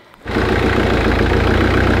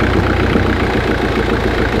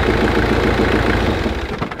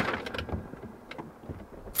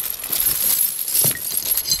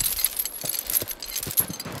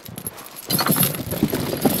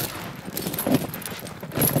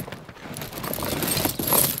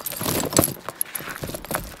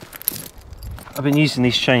 I've been using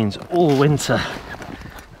these chains all winter,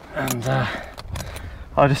 and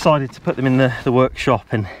I decided to put them in the workshop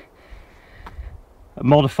and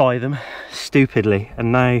modify them stupidly,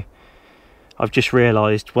 and now I've just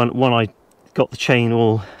realised when I got the chain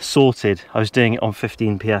all sorted, I was doing it on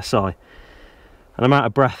 15 psi, and I'm out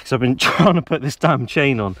of breath because I've been trying to put this damn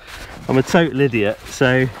chain on. I'm a total idiot,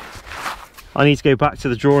 so I need to go back to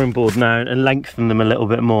the drawing board now and lengthen them a little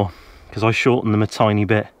bit more, because I shortened them a tiny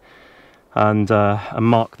bit, and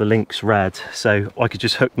mark the links red so I could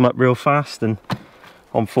just hook them up real fast. And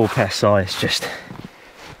on 4 psi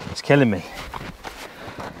it's killing me.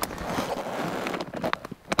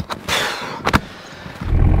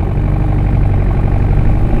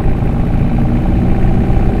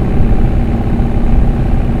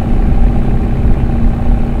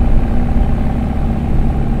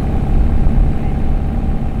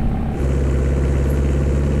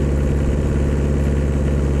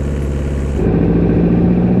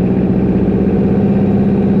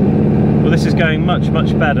 going much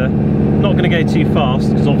better. Not going to go too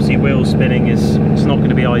fast because obviously wheel spinning is it's not going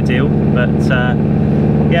to be ideal, but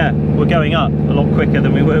yeah, we're going up a lot quicker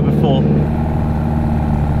than we were before.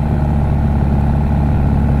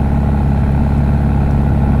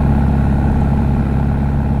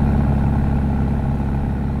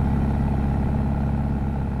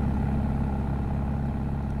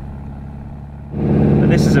 But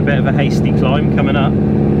this is a bit of a hasty climb coming up.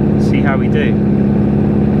 See how we do.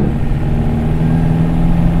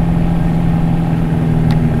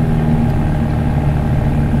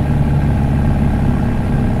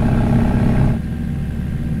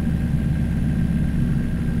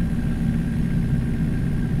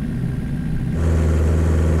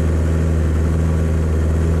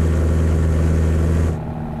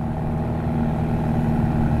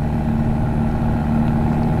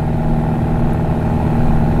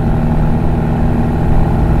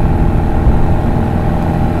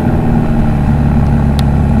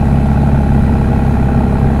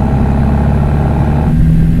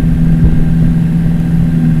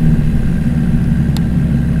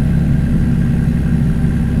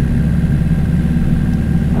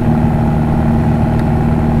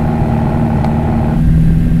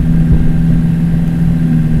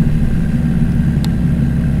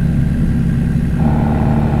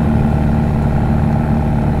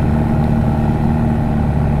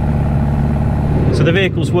 So the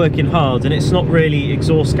vehicle's working hard, and it's not really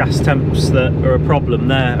exhaust gas temps that are a problem.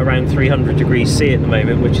 They're around 300 degrees C at the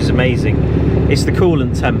moment, which is amazing. It's the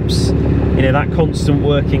coolant temps, you know, that constant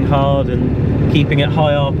working hard and keeping at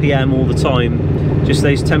high RPM all the time, just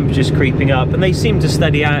those temperatures creeping up, and they seem to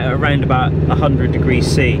steady out at around about 100 degrees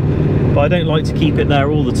C. But I don't like to keep it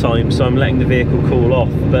there all the time, so I'm letting the vehicle cool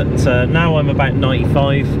off. But now I'm about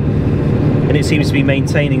 95, and it seems to be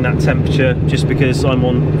maintaining that temperature just because I'm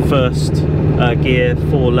on first gear,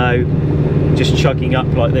 4 low, just chugging up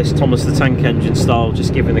like this, Thomas the Tank Engine style,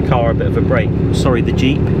 just giving the car a bit of a break. Sorry, the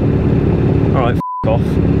Jeep. Alright, f*** off.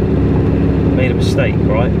 Made a mistake,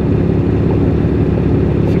 right?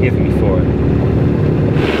 Forgive me for it.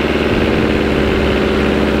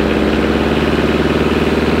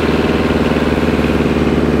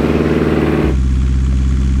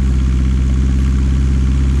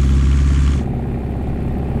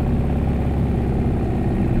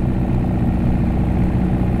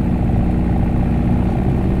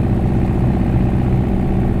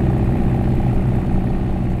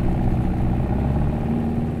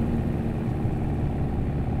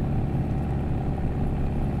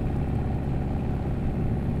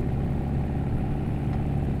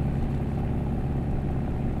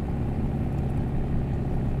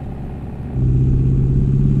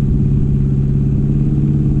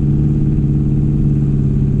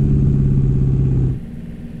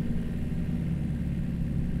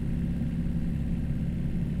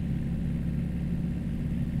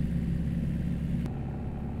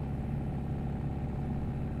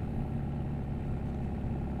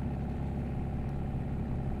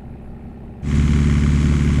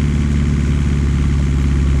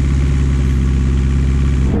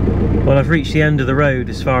 Well, I've reached the end of the road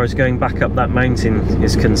as far as going back up that mountain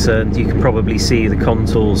is concerned. You can probably see the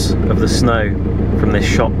contours of the snow from this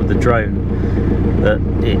shot with the drone, that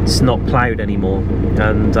it's not ploughed anymore,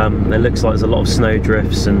 and it looks like there's a lot of snow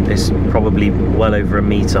drifts, and it's probably well over a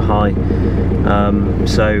metre high.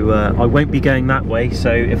 So I won't be going that way,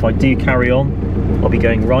 so if I do carry on, I'll be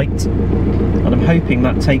going right, and I'm hoping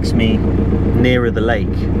that takes me nearer the lake.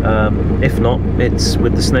 If not, it's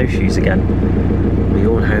with the snowshoes again. We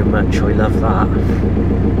all know how much I love that.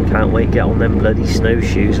 Can't wait to get on them bloody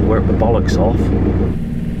snowshoes and work the bollocks off.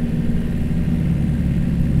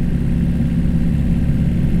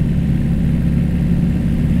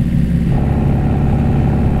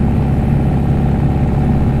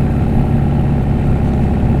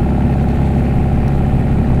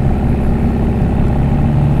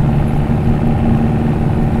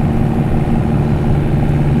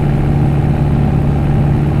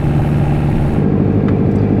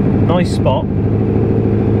 Nice spot,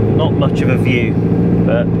 not much of a view,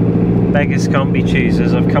 but beggars can't be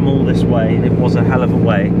choosers. I've come all this way and it was a hell of a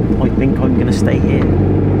way. I think I'm going to stay here.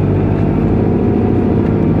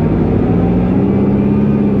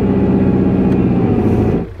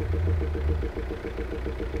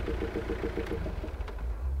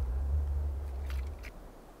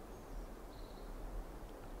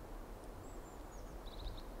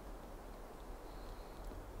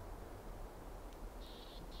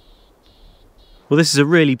 Well, this is a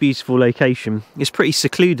really beautiful location. It's pretty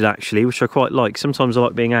secluded actually, which I quite like. Sometimes I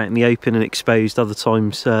like being out in the open and exposed, other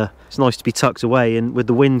times it's nice to be tucked away, and with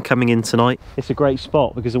the wind coming in tonight, it's a great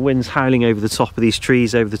spot because the wind's howling over the top of these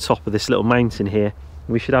trees, over the top of this little mountain here.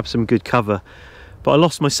 We should have some good cover. But I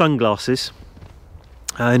lost my sunglasses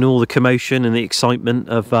in all the commotion and the excitement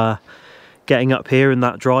of getting up here in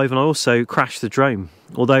that drive, and I also crashed the drone.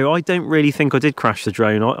 Although I don't really think I did crash the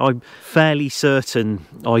drone. I'm fairly certain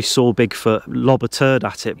I saw Bigfoot lob a turd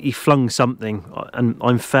at it. He flung something, and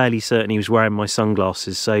I'm fairly certain he was wearing my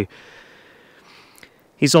sunglasses. So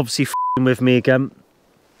he's obviously f***ing with me again.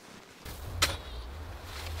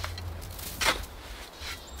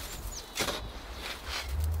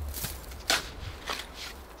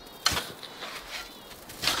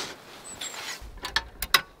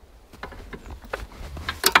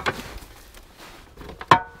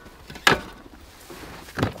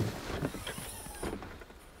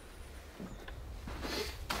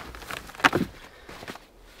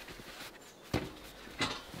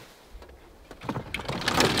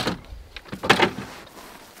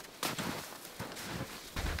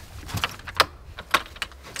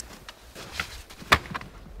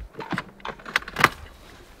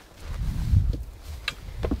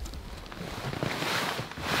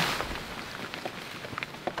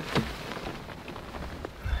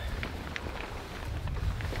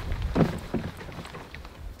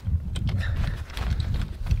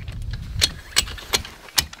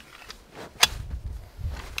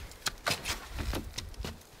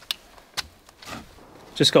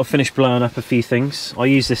 Just got to finish blowing up a few things. I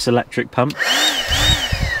use this electric pump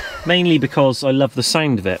mainly because I love the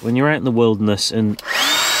sound of it. When you're out in the wilderness and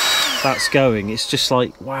that's going, it's just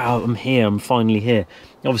like, wow, I'm here, I'm finally here.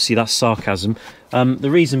 Obviously that's sarcasm.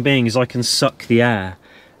 The reason being is I can suck the air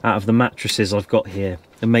out of the mattresses I've got here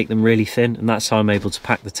and make them really thin, and that's how I'm able to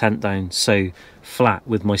pack the tent down so flat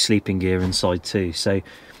with my sleeping gear inside too. So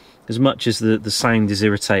as much as the sound is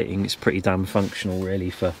irritating, it's pretty damn functional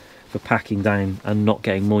really for packing down and not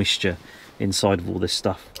getting moisture inside of all this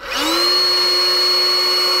stuff.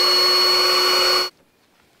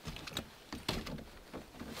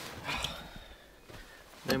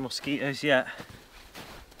 No mosquitoes yet.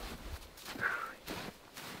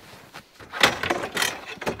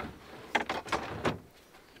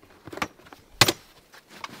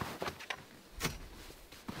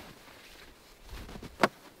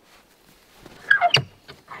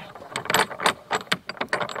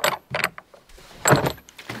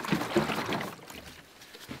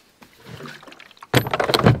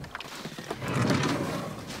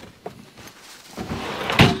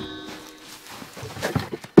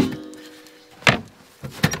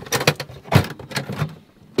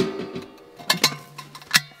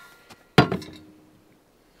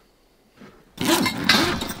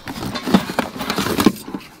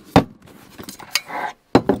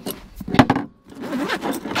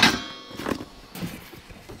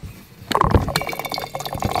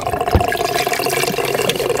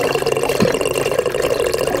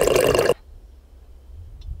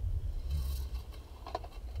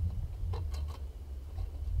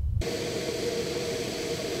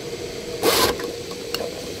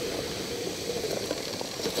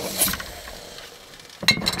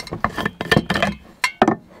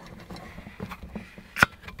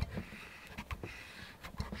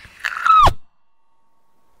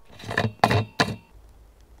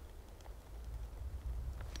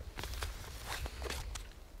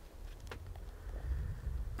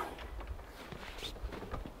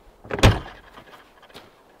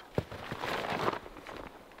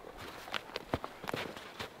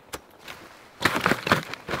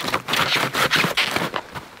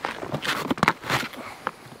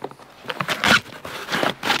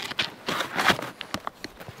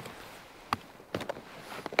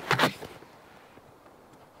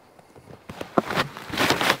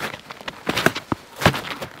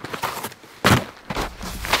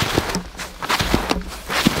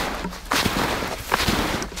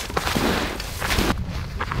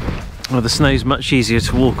 Well, the snow's much easier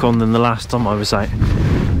to walk on than the last time I was out.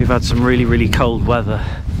 We've had some really cold weather,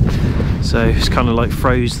 so it's kind of like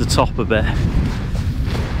froze the top a bit,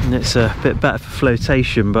 and it's a bit better for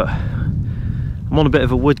flotation. But I'm on a bit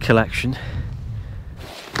of a wood collection.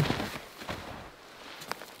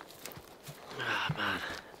 Ah, man.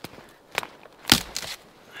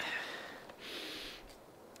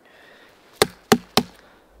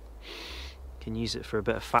 Can use it for a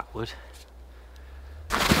bit of fat wood.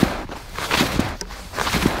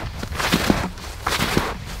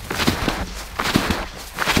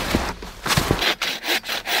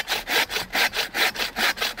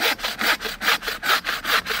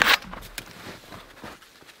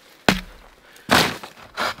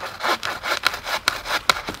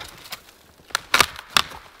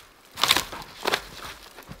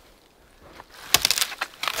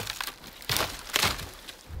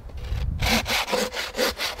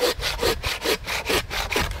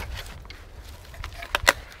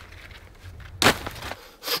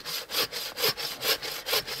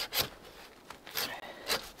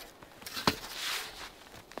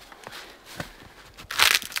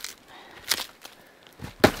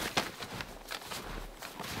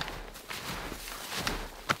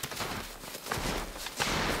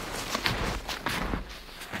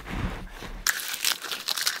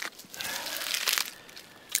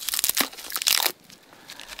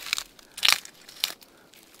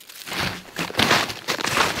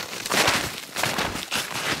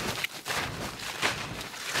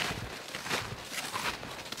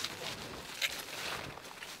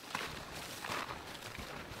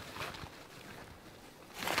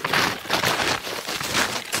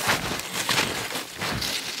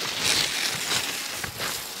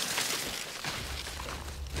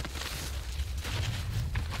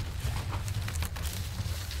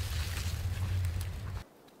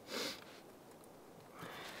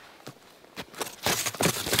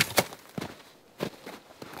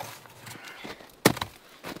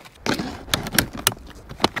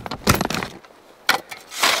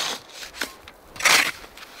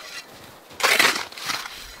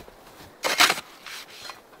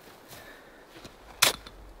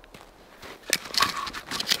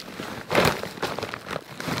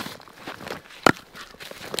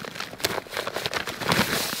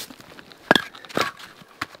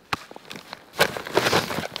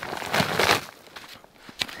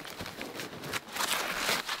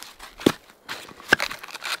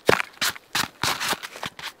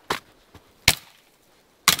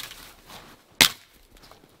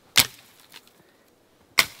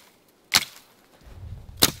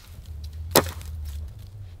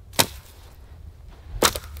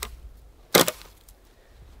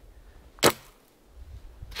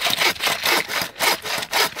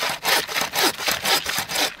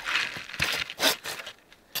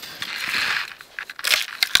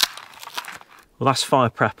 Well, that's fire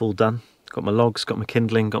prep all done. Got my logs, got my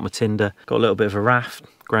kindling, got my tinder, got a little bit of a raft.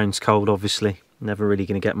 Ground's cold, obviously. Never really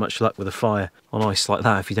going to get much luck with a fire on ice like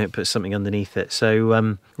that if you don't put something underneath it.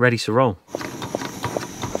 So, ready to roll.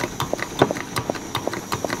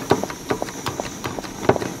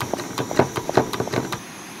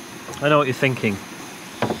 I know what you're thinking.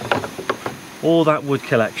 All that wood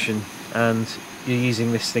collection and you're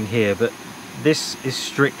using this thing here, but this is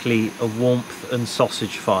strictly a warmth and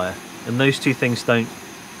sausage fire. And those two things don't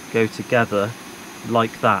go together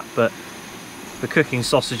like that, but for cooking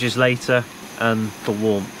sausages later and for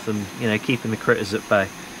warmth and, you know, keeping the critters at bay.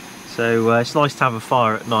 So it's nice to have a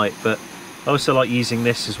fire at night, but I also like using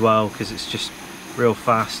this as well because it's just real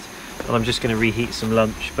fast. And I'm just going to reheat some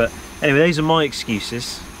lunch. But anyway, those are my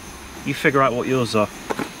excuses. You figure out what yours are.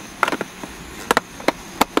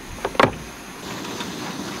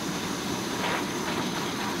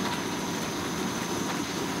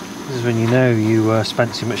 This is when you know you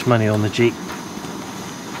spent too much money on the Jeep.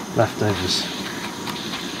 Leftovers.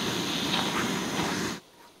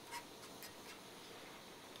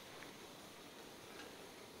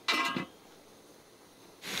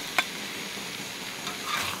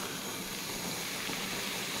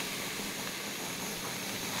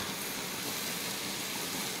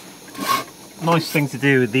 Nice thing to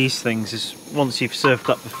do with these things is once you've served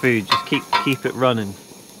up the food, just keep it running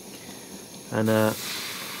and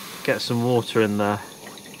get some water in there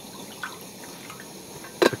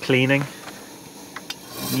for cleaning.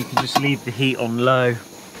 You can just leave the heat on low,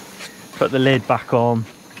 put the lid back on,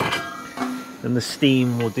 and the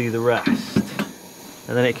steam will do the rest.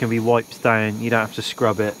 And then it can be wiped down. You don't have to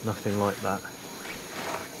scrub it, nothing like that.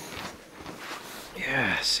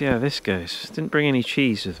 Yeah, see how this goes. Didn't bring any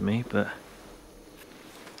cheese with me, but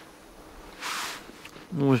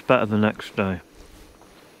always better the next day.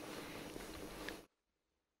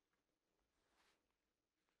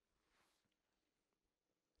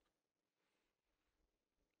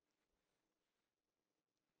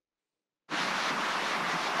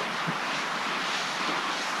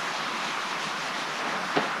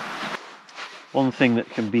 One thing that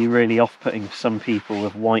can be really off-putting for some people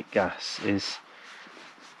with white gas is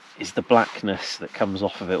the blackness that comes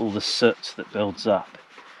off of it, all the soot that builds up.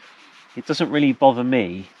 It doesn't really bother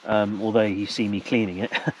me, although you see me cleaning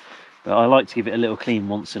it, but I like to give it a little clean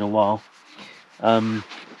once in a while.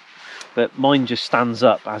 But mine just stands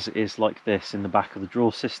up as it is like this in the back of the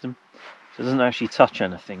drawer system. So it doesn't actually touch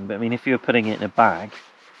anything, but I mean if you were putting it in a bag,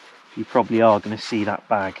 you probably are going to see that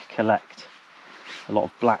bag collect a lot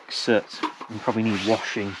of black soot and probably need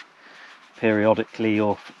washing periodically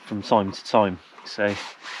or from time to time. So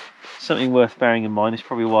something worth bearing in mind. Is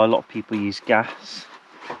probably why a lot of people use gas.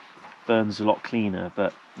 Burns a lot cleaner,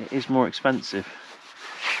 but it is more expensive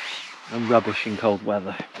and rubbish in cold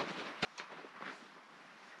weather.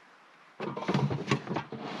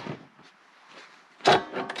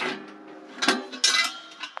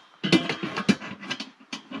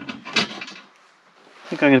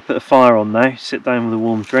 I think I'm going to put the fire on now, sit down with a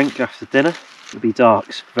warm drink after dinner. It'll be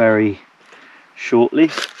dark very shortly.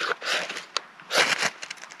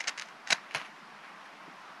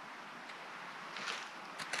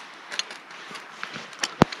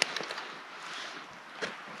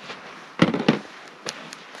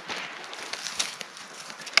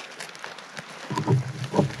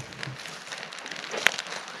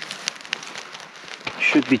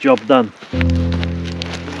 Should be job done.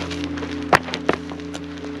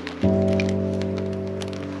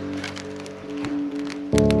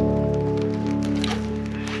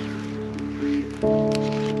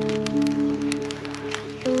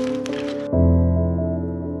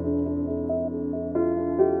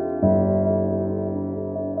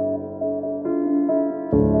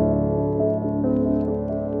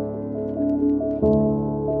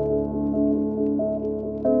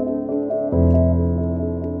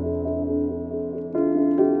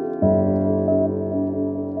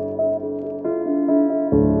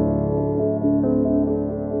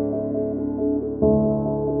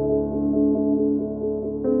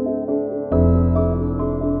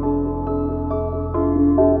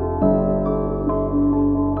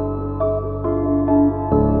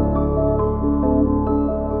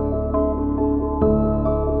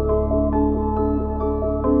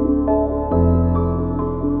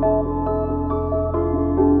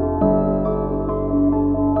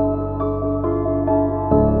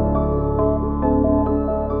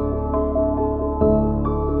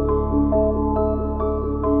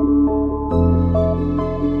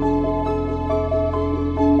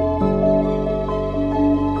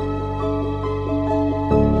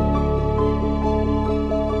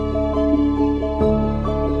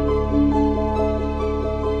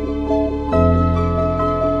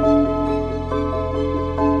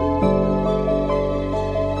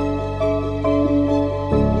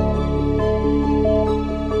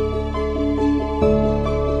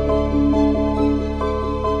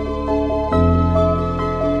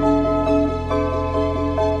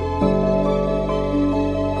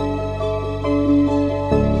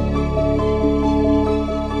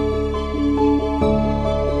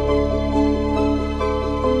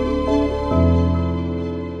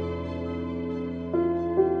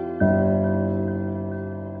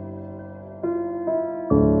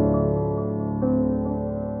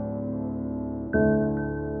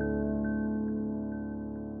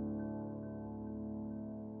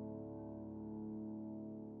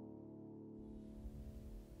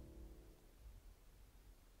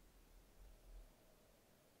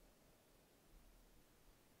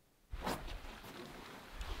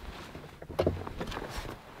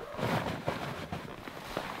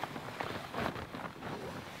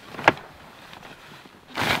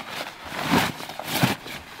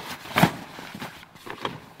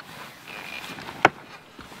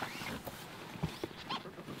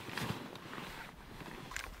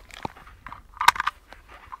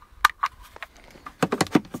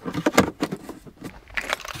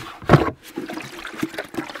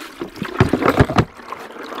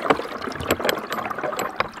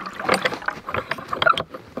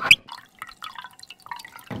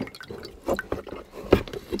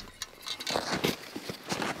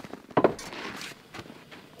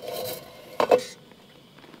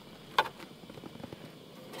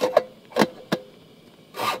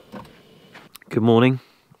 Good morning.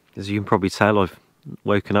 As you can probably tell, I've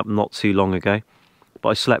woken up not too long ago, but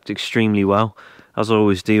I slept extremely well, as I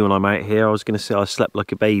always do when I'm out here. I was going to say I slept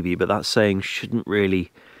like a baby, but that saying shouldn't really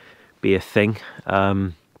be a thing.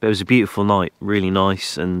 But it was a beautiful night, really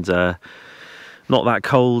nice, and not that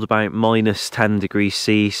cold, about -10 degrees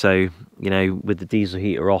C. So, you know, with the diesel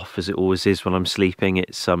heater off, as it always is when I'm sleeping,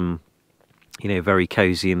 it's you know, very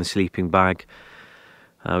cozy in the sleeping bag.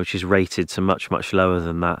 Which is rated to much lower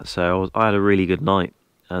than that. So I had a really good night,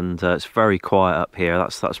 and it's very quiet up here.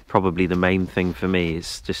 That's probably the main thing for me.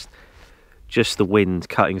 It's just the wind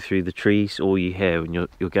cutting through the trees, all you hear when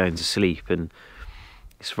you're going to sleep, and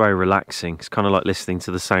it's very relaxing. It's kind of like listening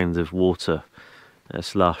to the sound of water.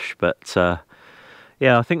 It's lush. But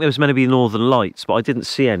yeah, I think there was meant to be northern lights, but I didn't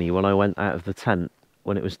see any when I went out of the tent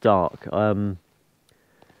when it was dark.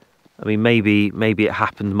 I mean, maybe it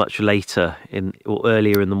happened much later or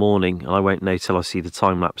earlier in the morning, and I won't know till I see the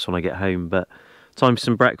time lapse when I get home. But time for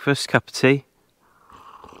some breakfast, cup of tea.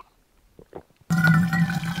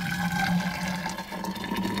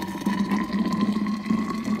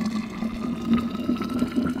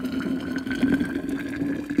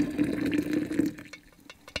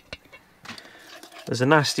 There's a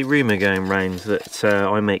nasty rumour going round that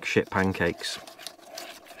I make shit pancakes.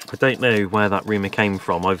 I don't know where that rumour came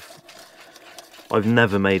from. I've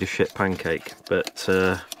never made a shit pancake, but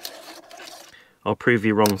I'll prove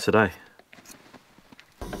you wrong today.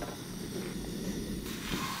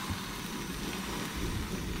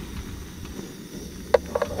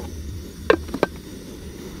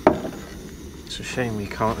 It's a shame you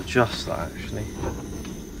can't adjust that, actually.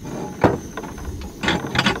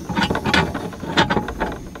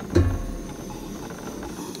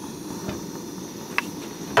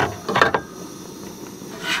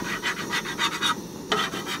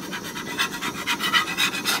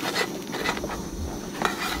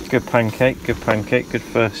 Good pancake, good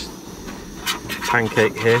first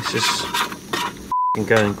pancake here. This is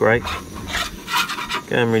going great.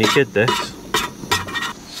 Going really good, this.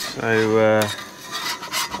 So,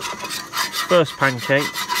 first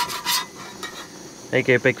pancake. There you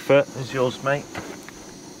go, Bigfoot. There's yours, mate.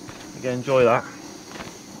 You go enjoy that.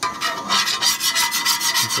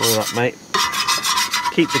 Enjoy that, mate.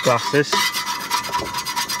 Keep the glasses.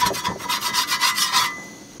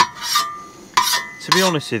 To be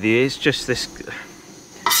honest with you, it's just this.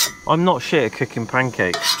 I'm not shit at cooking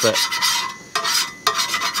pancakes, but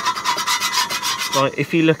like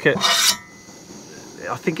if you look at,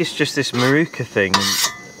 I think it's just this Maruka thing,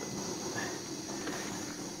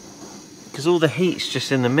 because all the heat's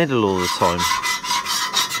just in the middle all the time.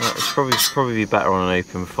 It's probably be better on an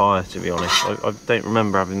open fire, to be honest. I don't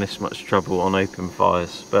remember having this much trouble on open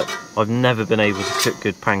fires, but I've never been able to cook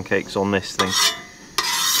good pancakes on this thing.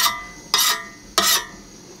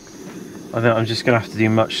 I think I'm just going to have to do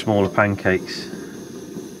much smaller pancakes,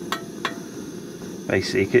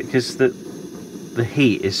 basically, because the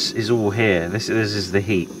heat is all here. This is the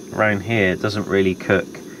heat. Around here it doesn't really cook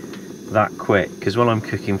that quick, because when I'm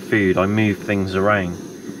cooking food I move things around.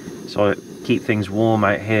 So I keep things warm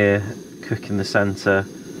out here, cook in the centre.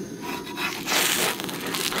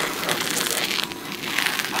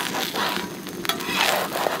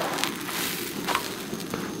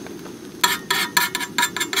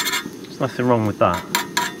 Nothing wrong with that,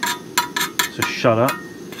 so shut up.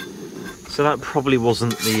 So that probably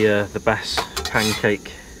wasn't the best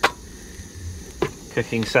pancake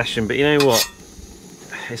cooking session, but you know what,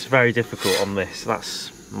 it's very difficult on this.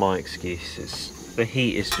 That's my excuse. The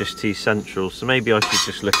heat is just too central, so maybe I should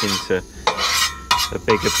just look into a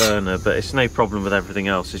bigger burner, but it's no problem with everything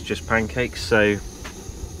else. It's just pancakes. So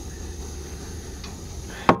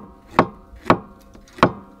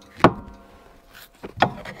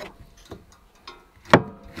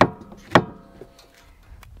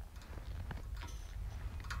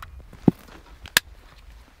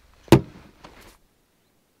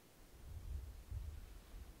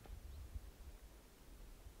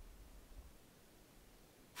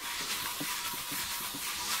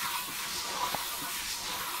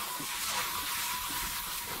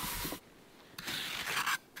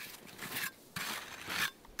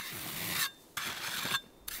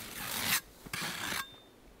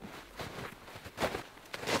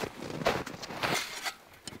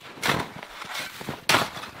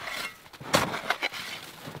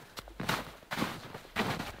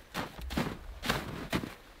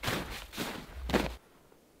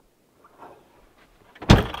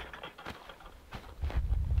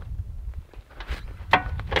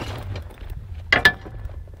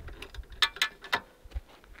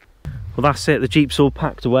well, that's it. The Jeep's all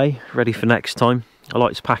packed away, ready for next time. I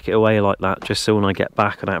like to pack it away like that, just so when I get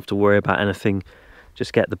back I don't have to worry about anything.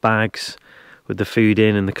 Just get the bags with the food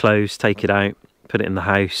in and the clothes, take it out, put it in the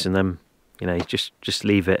house, and then, you know, just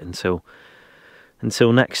leave it until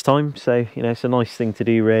next time. So, you know, it's a nice thing to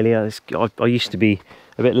do, really. I used to be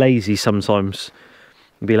a bit lazy sometimes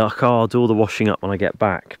and be like, oh, I'll do all the washing up when I get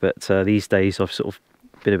back. But these days I've sort of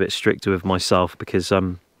been a bit stricter with myself, because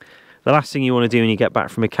the last thing you want to do when you get back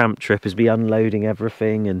from a camp trip is be unloading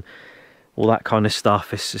everything and all that kind of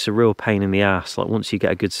stuff. It's a real pain in the ass. Like, once you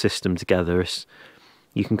get a good system together,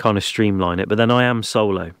 you can kind of streamline it. But then I am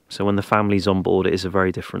solo, so when the family's on board, it is a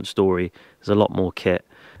very different story. There's a lot more kit.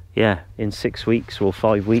 Yeah, in 6 weeks or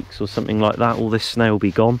 5 weeks or something like that, all this snow will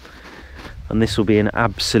be gone, and this will be an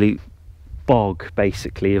absolute bog,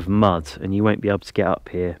 basically, of mud, and you won't be able to get up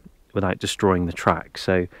here without destroying the track.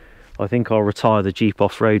 So I think I'll retire the Jeep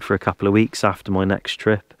off-road for a couple of weeks after my next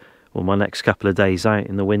trip, or my next couple of days out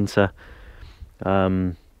in the winter.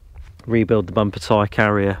 Rebuild the bumper tyre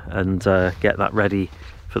carrier and get that ready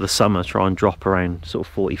for the summer. Try and drop around sort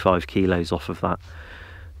of 45 kilos off of that.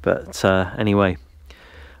 But anyway,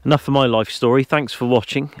 enough of my life story. Thanks for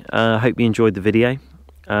watching. I hope you enjoyed the video.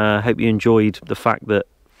 Hope you enjoyed the fact that,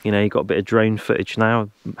 you know, you got a bit of drone footage now.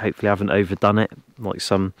 Hopefully I haven't overdone it, like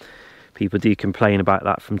some people do complain about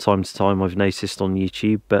that from time to time, I've noticed on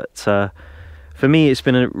YouTube. But for me, it's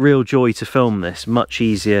been a real joy to film this, much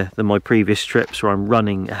easier than my previous trips where I'm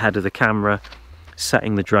running ahead of the camera,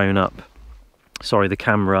 setting the drone up, the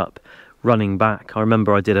camera up, running back. I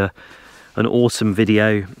remember I did an autumn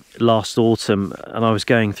video last autumn, and I was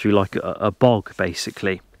going through like a bog,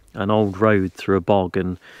 basically, an old road through a bog,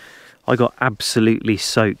 and I got absolutely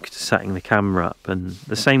soaked setting the camera up. And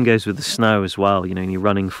the same goes with the snow as well. You know, when you're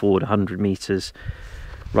running forward 100 meters,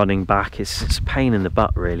 running back, it's a pain in the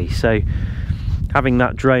butt, really. So having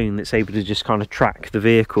that drone that's able to just kind of track the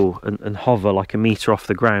vehicle and hover like a metre off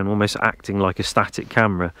the ground, almost acting like a static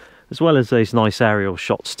camera, as well as those nice aerial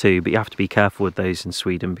shots too. But you have to be careful with those in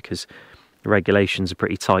Sweden, because the regulations are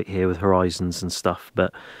pretty tight here with horizons and stuff.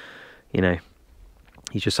 But, you know,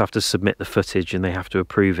 you just have to submit the footage and they have to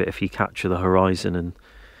approve it if you capture the horizon and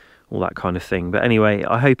all that kind of thing. But anyway,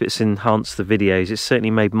 I hope it's enhanced the videos. It's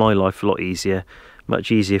certainly made my life a lot easier,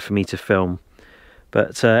 much easier for me to film.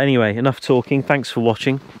 But anyway, enough talking. Thanks for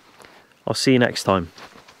watching. I'll see you next time.